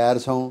हामी तयार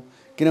छौँ।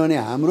 किनभने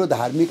हाम्रो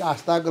धार्मिक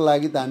आस्थाको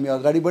लागि त हामी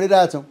अगाडि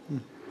बढिरहेछौँ।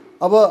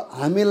 अब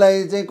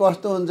हामीलाई चाहिँ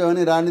कस्तो हुन्छ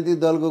भने राजनीतिक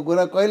दलको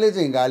कुरा कहिले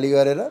चाहिँ गाली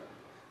गरेर,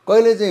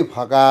 कहिले चाहिँ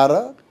फकाएर,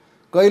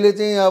 कहिले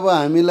चाहिँ अब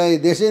हामीलाई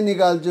देशै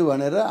निकाल्छु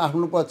भनेर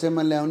आफ्नो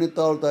पक्षमा ल्याउने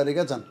तौर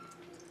तरिका छन्।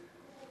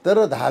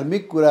 तर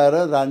धार्मिक कुरा र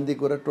राजनीतिक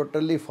कुरा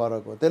टोटल्ली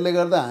फरक हो। त्यसले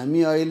गर्दा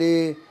हामी अहिले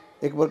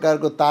एक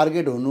प्रकारको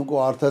टार्गेट हुनुको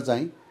अर्थ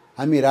चाहिँ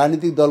हामी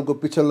राजनीतिक दलको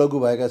पिछलग्गु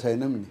भएका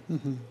छैनौँ नि।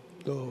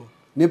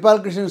 नेपाल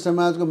क्रिस्चियन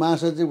समाजको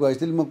महासचिव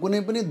भएपछि म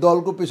कुनै पनि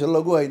दलको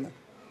पिछलग्गु होइन।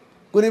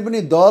 कुनै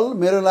पनि दल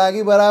मेरो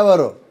लागि बराबर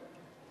हो।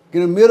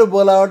 किन मेरो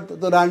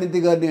बोलावट त राजनीति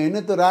गर्ने होइन।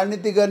 त्यो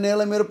राजनीति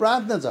गर्नेलाई मेरो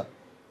प्रार्थना छ।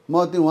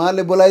 म त्यो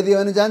उहाँले बोलाइदियो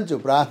भने जान्छु,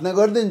 प्रार्थना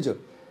गरिदिन्छु।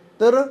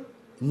 तर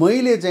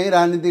मैले चाहिँ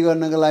राजनीति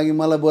गर्नको लागि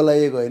मलाई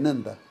बोलाइएको होइन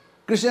नि त।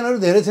 क्रिस्चियनहरू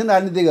धेरै छन्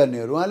राजनीति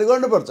गर्नेहरू, उहाँले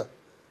गर्नुपर्छ।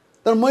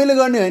 तर मैले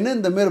गर्ने होइन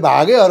नि त। मेरो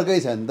भागै अर्कै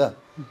छ नि त।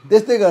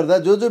 त्यस्तै गर्दा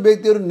जो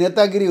व्यक्तिहरू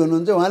नेतागिरी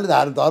हुनुहुन्छ उहाँले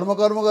धर्म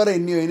कर्म गरेर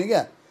हिँड्ने होइन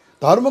क्या।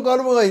 धर्म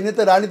कर्म हिँड्ने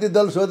त राजनीतिक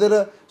दल सोधेर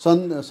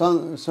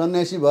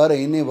सन्यासी भएर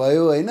हिँड्ने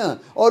भयो होइन,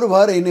 अरू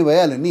भएर हिँड्ने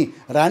भइहाल्यो नि।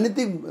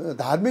 राजनीतिक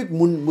धार्मिक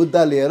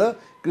मुद्दा लिएर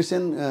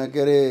क्रिस्चियन के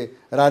अरे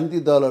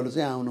राजनीतिक दलहरू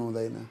चाहिँ आउनु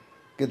हुँदैन।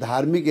 कि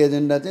धार्मिक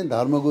एजेन्डा चाहिँ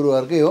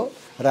धर्मगुरुहरूकै हो,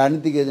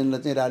 राजनीतिक एजेन्डा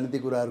चाहिँ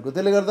राजनीतिक कुराहरूको।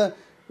 त्यसले गर्दा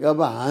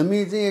अब हामी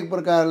चाहिँ एक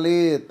प्रकारले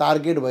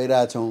टार्गेट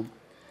भइरहेछौँ।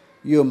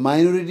 यो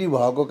माइनोरिटी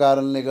भएको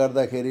कारणले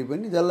गर्दाखेरि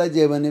पनि जसलाई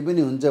जे भने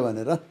पनि हुन्छ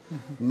भनेर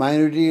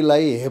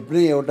माइनोरिटीलाई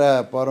हेप्ने एउटा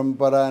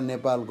परम्परा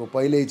नेपालको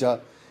पहिल्यै छ।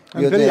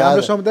 यो चाहिँ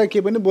हाम्रो समुदाय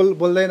के पनि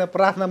बोल्दैन,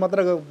 प्रार्थना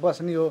मात्र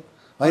बस्ने हो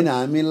होइन।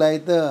 हामीलाई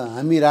त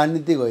हामी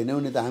राजनीतिक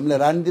होइनौँ नि त। हामीलाई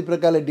राजनीतिक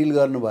प्रकारले डिल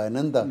गर्नु भएन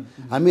नि त।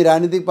 हामी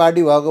राजनीतिक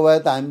पार्टी भएको भए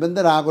त हामी पनि त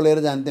राँको लिएर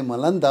जान्थ्यौँ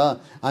होला नि त।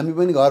 हामी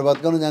पनि घर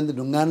भत्काउनु जान्थ्यौँ,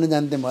 ढुङ्गाल्नु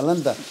जान्थ्यौँ होला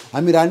नि त।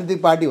 हामी राजनीतिक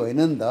पार्टी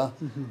होइन नि त।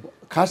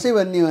 खासै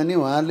भन्ने भने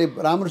उहाँहरूले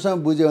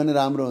राम्रोसँग बुझ्यो भने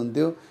राम्रो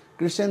हुन्थ्यो।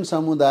 क्रिस्चियन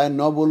समुदाय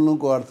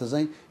नबोल्नुको अर्थ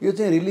चाहिँ यो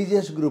चाहिँ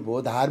रिलिजियस ग्रुप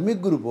हो,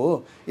 धार्मिक ग्रुप हो।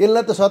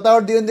 यसलाई त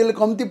सतावट दियो भने त्यसले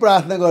कम्ती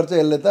प्रार्थना गर्छ।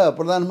 यसले त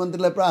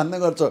प्रधानमन्त्रीलाई प्रार्थना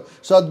गर्छ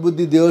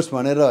सद्बुद्धि दियोस्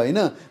भनेर होइन,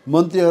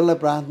 मन्त्रीहरूलाई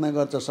प्रार्थना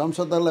गर्छ,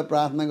 संसदहरूलाई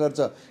प्रार्थना गर्छ।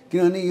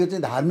 किनभने यो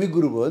चाहिँ धार्मिक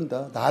ग्रुप हो नि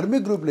त।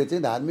 धार्मिक ग्रुपले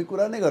चाहिँ धार्मिक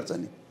कुरा नै गर्छ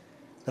नि,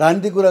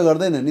 राजनीतिक कुरा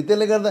गर्दैन नि।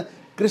 त्यसले गर्दा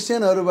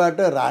क्रिस्चियनहरूबाट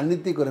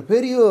राजनीतिक कुरा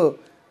फेरि यो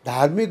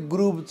धार्मिक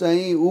ग्रुप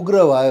चाहिँ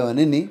उग्र भयो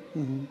भने नि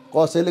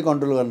कसैले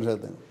कन्ट्रोल गर्न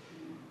सक्दैन।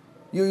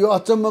 यो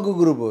अचम्मको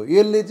ग्रुप हो।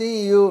 यसले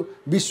चाहिँ यो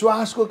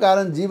विश्वासको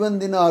कारण जीवन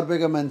दिन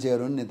अर्पेका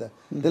मान्छेहरू हुन् नि त।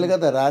 त्यसले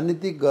गर्दा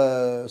राजनीतिक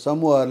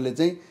समूहहरूले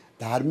चाहिँ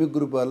धार्मिक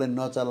ग्रुपहरूलाई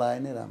नचलाए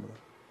नै राम्रो,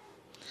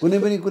 कुनै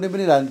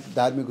पनि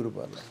धार्मिक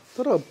ग्रुपहरूलाई।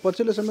 तर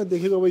पछिल्लो समय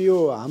देखेको अब यो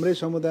हाम्रै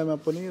समुदायमा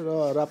पनि र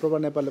राप्रपा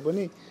नेपालले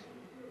पनि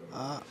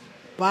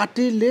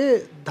पार्टीले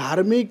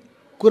धार्मिक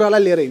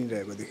कुरालाई लिएर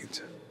हिँडिरहेको देखिन्छ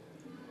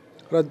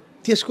र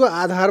त्यसको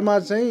आधारमा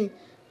चाहिँ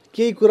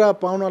केही कुरा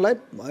पाउनलाई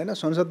होइन,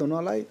 संसद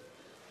हुनलाई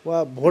वा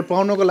भोट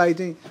पाउनको लागि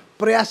चाहिँ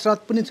प्रयासरत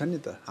पनि छन् नि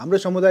त। हाम्रो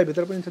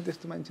समुदायभित्र पनि छ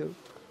त्यस्तो मान्छेहरू,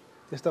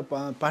 त्यस्ता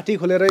पार्टी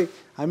खोलेरै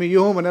हामी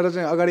यो हौँ भनेर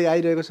चाहिँ अगाडि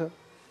आइरहेको छ।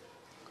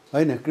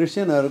 होइन,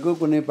 क्रिस्चियनहरूको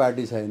कुनै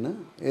पार्टी छैन।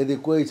 यदि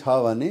कोही छ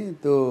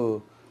भने त्यो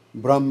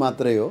भ्रम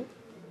मात्रै हो।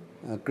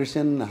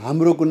 क्रिस्चियन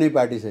हाम्रो कुनै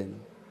पार्टी छैन।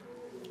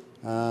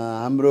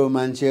 हाम्रो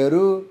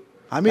मान्छेहरू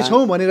हामी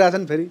छौँ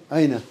भनिरहेछन्। फेरि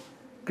होइन,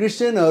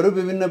 क्रिस्चियनहरू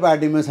विभिन्न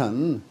पार्टीमा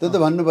छन्, त्यो त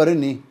भन्नु पऱ्यो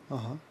नि।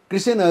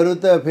 क्रिस्चियनहरू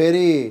त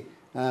फेरि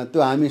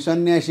त्यो हामी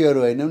सन्यासीहरू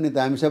होइनौँ नि त,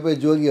 हामी सबै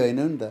जोगी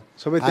होइनौँ नि त।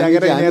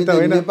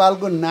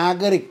 नेपालको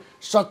नागरिक,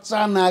 सच्चा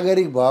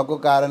नागरिक भएको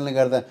कारणले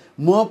गर्दा,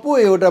 म पो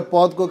एउटा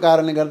पदको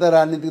कारणले गर्दा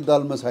राजनीतिक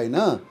दलमा छैन।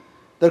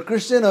 तर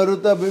क्रिस्चियनहरू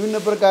त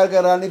विभिन्न प्रकारका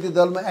राजनीतिक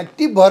दलमा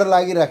एक्टिभ भएर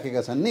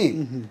लागिराखेका छन् नि।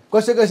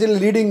 कसैले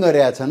लिडिङ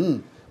गरेका छन्,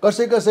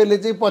 कसैले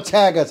चाहिँ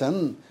पछ्याएका छन्,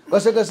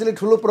 कसैले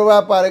ठुलो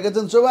प्रभाव पारेका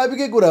छन्।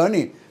 स्वाभाविकै कुरा हो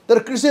नि। तर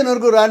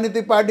क्रिस्चियनहरूको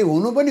राजनीतिक पार्टी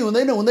हुनु पनि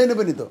हुँदैन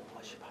पनि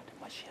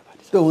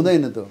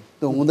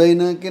त्यो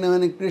हुँदैन।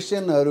 किनभने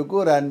क्रिस्चियनहरूको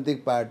राजनीतिक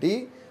पार्टी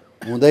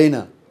हुँदैन।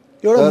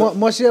 एउटा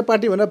मसिया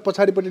पार्टी भनेर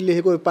पछाडिपट्टि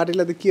लेखेको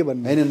पार्टीलाई त के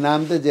भन्नु? होइन,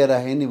 नाम त जे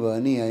राखे नि भयो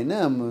नि। होइन,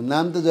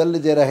 नाम त जसले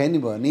जे राखे नि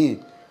भयो नि।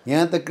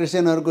 यहाँ त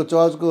क्रिस्चियनहरूको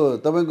चर्चको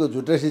तपाईँको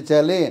झुटो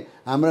शिक्षाले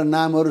हाम्रा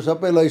नामहरू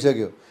सबै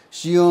लैसक्यो।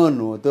 सियोन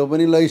हो त्यो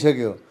पनि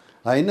लैसक्यो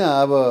होइन,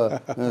 अब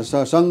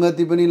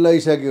सङ्गति पनि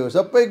लैसक्यो,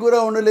 सबै कुरा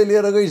उनीहरूले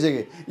लिएर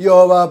गइसके। यो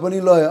अभाव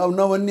पनि लयो, अब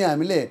नभन्ने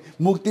हामीले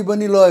मुक्ति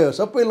पनि लयो,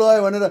 सबै लयो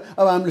भनेर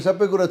अब हामीले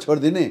सबै कुरा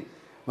छोडिदिने।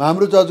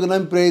 हाम्रो चर्चको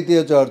नाम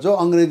प्रेरितीय चर्च हो,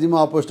 अङ्ग्रेजीमा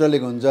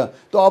अपोस्टलिक हुन्छ।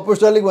 त्यो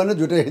अपोस्टलिक भनेर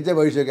झुटो शिक्षा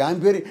भइसक्यो। हामी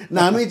फेरि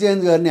नामै चेन्ज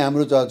गर्ने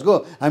हाम्रो चर्चको,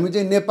 हामी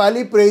चाहिँ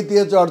नेपाली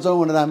प्रेरितीय चर्च हौँ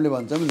भनेर हामीले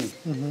भन्छौँ नि।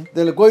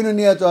 त्यसले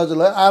कोइनोनिया चर्च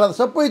लयो, आधा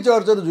सबै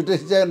चर्चहरू झुटो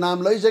शिक्षाको नाम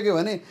लैसक्यो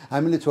भने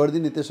हामीले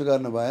छोडिदिने। त्यसो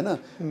गर्नु भएन।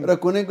 र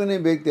कुनै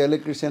व्यक्तिहरूले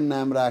क्रिस्चियन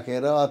नाम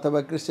राखेर अथवा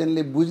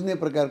क्रिस्चियनले बुझ्ने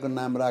प्रकारको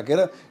नाम राखेर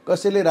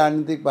कसैले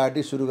राजनीतिक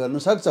पार्टी सुरु गर्न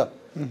सक्छ।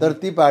 तर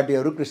ती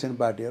पार्टीहरू क्रिस्चियन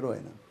पार्टीहरू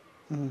होइन।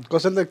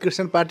 कसैले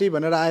क्रिस्चियन पार्टी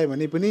भनेर आयो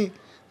भने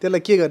पनि त्यसलाई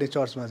के गर्ने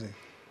चर्चमा चाहिँ?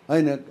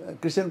 होइन,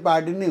 क्रिस्चियन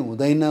पार्टी नै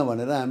हुँदैन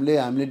भनेर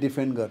हामीले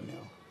डिफेन्ड गर्ने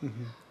हो।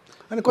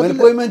 अनि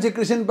कोही मान्छे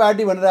क्रिस्चियन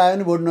पार्टी भनेर आयो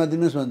भने भोट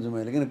नदिनुहोस् भन्छु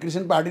मैले। किन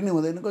क्रिस्चियन पार्टी नै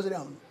हुँदैन, कसरी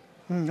आउनु?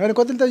 अनि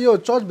कतिले त यो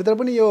चर्चभित्र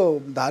पनि यो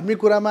धार्मिक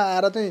कुरामा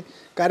आएर चाहिँ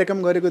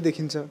कार्यक्रम गरेको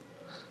देखिन्छ।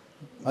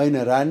 होइन,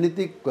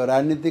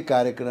 राजनीतिक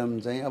कार्यक्रम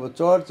चाहिँ अब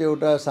चर्च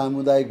एउटा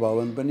सामुदायिक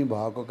भवन पनि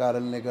भएको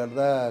कारणले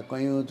गर्दा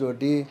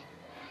कयौँचोटि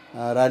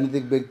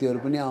राजनीतिक व्यक्तिहरू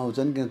पनि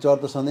आउँछन्। किन चर्च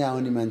त सधैँ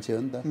आउने मान्छे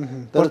हो नि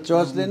त। तर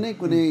चर्चले नै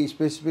कुनै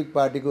स्पेसिफिक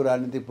पार्टीको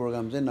राजनीतिक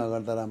प्रोग्राम चाहिँ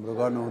नगर्दा राम्रो,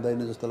 गर्नु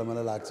हुँदैन जस्तो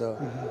मलाई लाग्छ।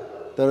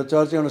 तर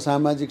चर्च एउटा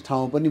सामाजिक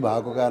ठाउँ पनि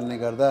भएको कारणले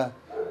गर्दा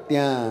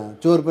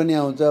त्यहाँ चोर पनि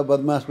आउँछ,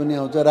 बदमास पनि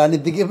आउँछ,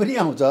 राजनीतिज्ञ पनि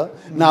आउँछ,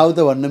 नआउ त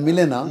भन्न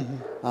मिलेन।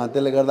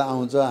 त्यसले गर्दा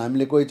आउँछ।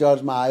 हामीले कोही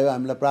चर्चमा आयो,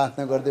 हामीलाई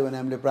प्रार्थना गरिदियो भने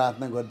हामीले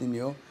प्रार्थना गरिदिने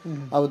हो।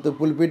 अब त्यो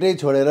पुलपिटै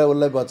छोडेर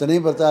उसलाई वचनै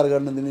प्रचार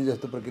गर्न दिने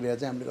जस्तो प्रक्रिया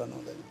चाहिँ हामीले गर्नु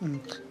हुँदैन।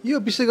 यो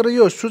विशेष गरेर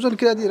यो सुजन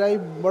किराती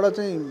राईबाट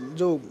चाहिँ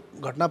जो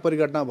घटना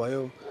परिघटना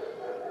भयो,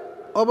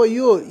 अब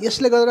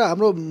यसले गर्दा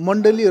हाम्रो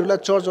मण्डलीहरूलाई,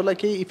 चर्चहरूलाई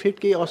केही इफेक्ट,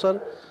 केही असर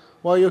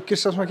वा यो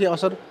क्रिसमसमा केही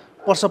असर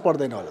पर्छ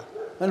पर्दैन होला?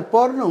 अनि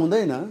पर्नु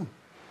हुँदैन।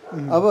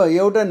 अब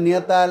एउटा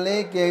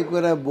नेताले केही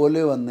कुरा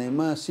बोल्यो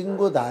भन्दैमा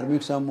सिङ्गो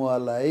धार्मिक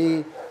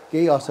समूहलाई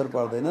केही असर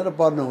पर्दैन र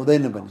पर्नु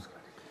हुँदैन पनि।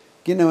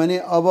 किनभने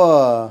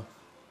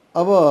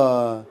अब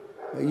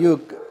यो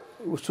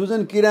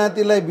सुजन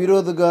किरातीलाई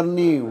विरोध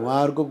गर्ने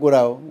उहाँहरूको कुरा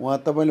हो। उहाँ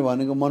तपाईँले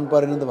भनेको मन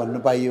परेन त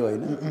भन्न पाइयो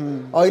होइन।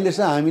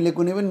 अहिलेसम्म हामीले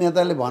कुनै पनि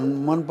नेताले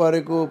मन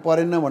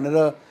परेन भनेर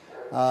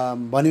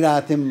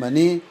भनिरहेको थियौँ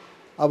भने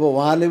अब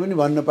उहाँले पनि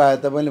भन्न पायो,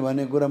 तपाईँले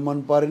भनेको कुरा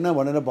मन परेन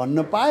भनेर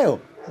भन्न पायो,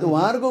 त्यो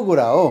उहाँहरूको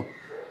कुरा हो।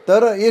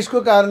 तर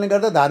यसको कारणले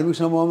गर्दा धार्मिक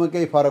समूहमा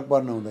केही फरक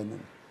पर्न हुँदैन।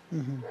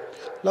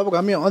 लगभग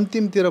हामी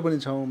अन्तिमतिर पनि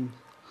छौँ।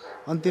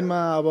 अन्तिममा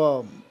अब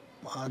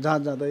जहाँ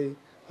जाँदै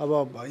अब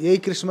यही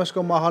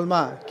क्रिसमसको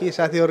माहौलमा केही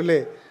साथीहरूले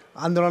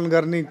आन्दोलन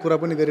गर्ने कुरा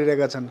पनि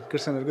गरिरहेका छन्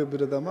क्रिस्चियनहरूको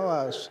विरुद्धमा, वा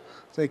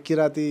चाहिँ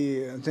किराती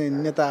चाहिँ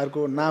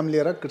नेताहरूको नाम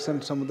लिएर क्रिस्चियन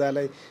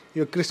समुदायलाई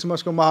यो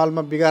क्रिसमसको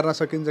माहौलमा बिगार्न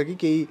सकिन्छ कि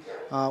केही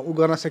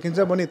गर्न सकिन्छ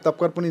भने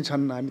तत्पर पनि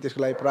छन्। हामी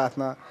त्यसको लागि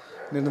प्रार्थना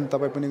निरन्तर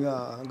तपाईँ पनि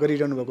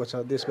गरिरहनु भएको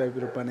छ देशव्यापी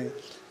रूपमा नै।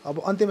 अब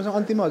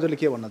अन्तिममा हजुरले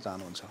के भन्न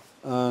चाहनुहुन्छ?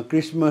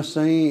 क्रिसमस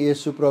चाहिँ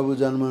येशू प्रभु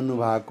जन्मनु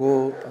भएको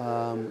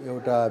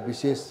एउटा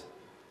विशेष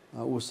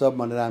उत्सव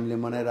भनेर हामीले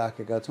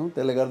मनाइराखेका छौँ।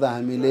 त्यसले गर्दा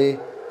हामीले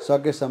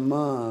सकेसम्म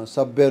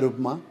सभ्य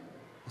रूपमा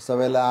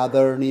सबैलाई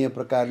आदरणीय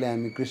प्रकारले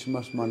हामी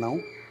क्रिसमस मनाऊँ।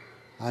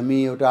 हामी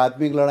एउटा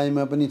आत्मिक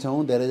लडाइँमा पनि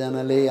छौँ।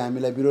 धेरैजनाले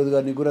हामीलाई विरोध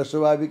गर्ने कुरा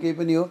स्वाभाविकै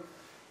पनि हो।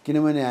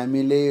 किनभने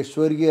हामीले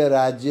स्वर्गीय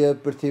राज्य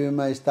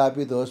पृथ्वीमा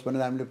स्थापित होस्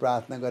भनेर हामीले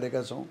प्रार्थना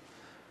गरेका छौँ।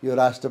 यो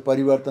राष्ट्र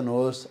परिवर्तन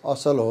होस्,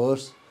 असल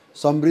होस्,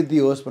 समृद्धि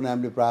होस् भनेर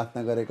हामीले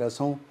प्रार्थना गरेका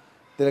छौँ।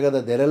 त्यसले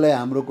गर्दा धेरैलाई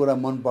हाम्रो कुरा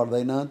मन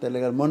पर्दैन। त्यसले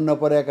गर्दा मन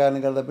नपरेका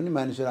कारणले गर्दा पनि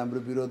मानिसहरू हाम्रो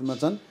विरोधमा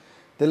छन्।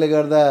 त्यसले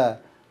गर्दा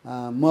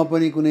म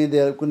पनि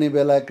कुनै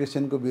बेला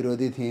क्रिस्चियनको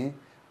विरोधी थिएँ।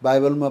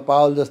 बाइबलमा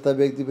पावल जस्ता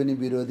व्यक्ति पनि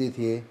विरोधी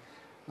थिए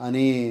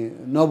अनि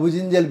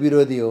नबुझिन्जेल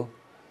विरोधी हो।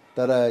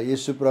 तर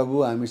येशू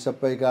प्रभु हामी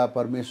सबैका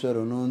परमेश्वर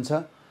हुनुहुन्छ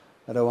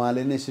र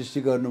उहाँले नै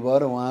सृष्टि गर्नुभयो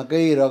र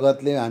उहाँकै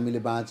रगतले हामीले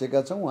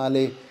बाँचेका छौँ।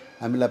 उहाँले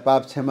हामीलाई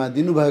पाप क्षमा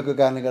दिनुभएको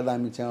कारणले गर्दा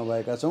हामी क्षमा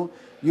भएका छौँ।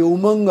 यो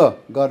उमङ्ग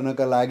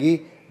गर्नका लागि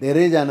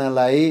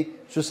धेरैजनालाई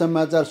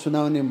सुसमाचार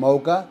सुनाउने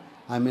मौका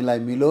हामीलाई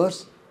मिलोस्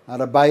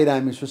र बाहिर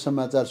हामी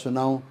सुसमाचार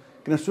सुनाऊँ।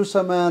 किन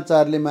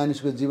सुसमाचारले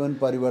मानिसको जीवन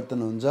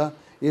परिवर्तन हुन्छ।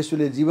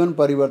 येशूले जीवन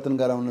परिवर्तन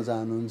गराउन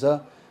चाहनुहुन्छ।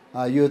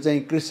 यो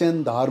चाहिँ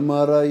क्रिस्चियन धर्म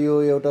र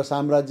यो एउटा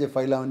साम्राज्य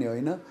फैलाउने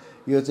होइन।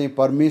 यो चाहिँ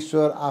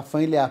परमेश्वर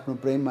आफैले आफ्नो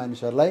प्रेम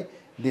मानिसहरूलाई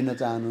दिन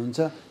चाहनुहुन्छ।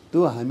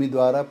 त्यो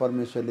हामीद्वारा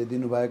परमेश्वरले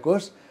दिनुभएको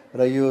होस्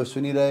र यो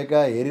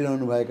सुनिरहेका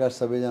हेरिरहनुभएका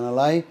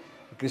सबैजनालाई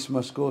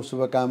क्रिसमसको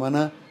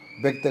शुभकामना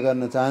व्यक्त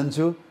गर्न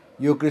चाहन्छु।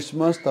 यो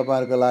क्रिसमस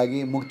तपाईँहरूको लागि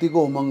मुक्तिको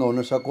उमङ्ग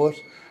हुन सकोस्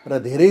र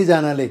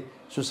धेरैजनाले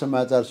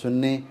सुसमाचार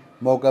सुन्ने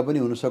मौका पनि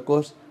हुन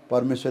सकोस्।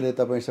 परमेश्वरले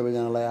तपाईँ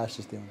सबैजनालाई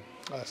आशिष दिउन्।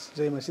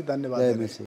 जय मसीह। धन्यवाद। जय मसीह।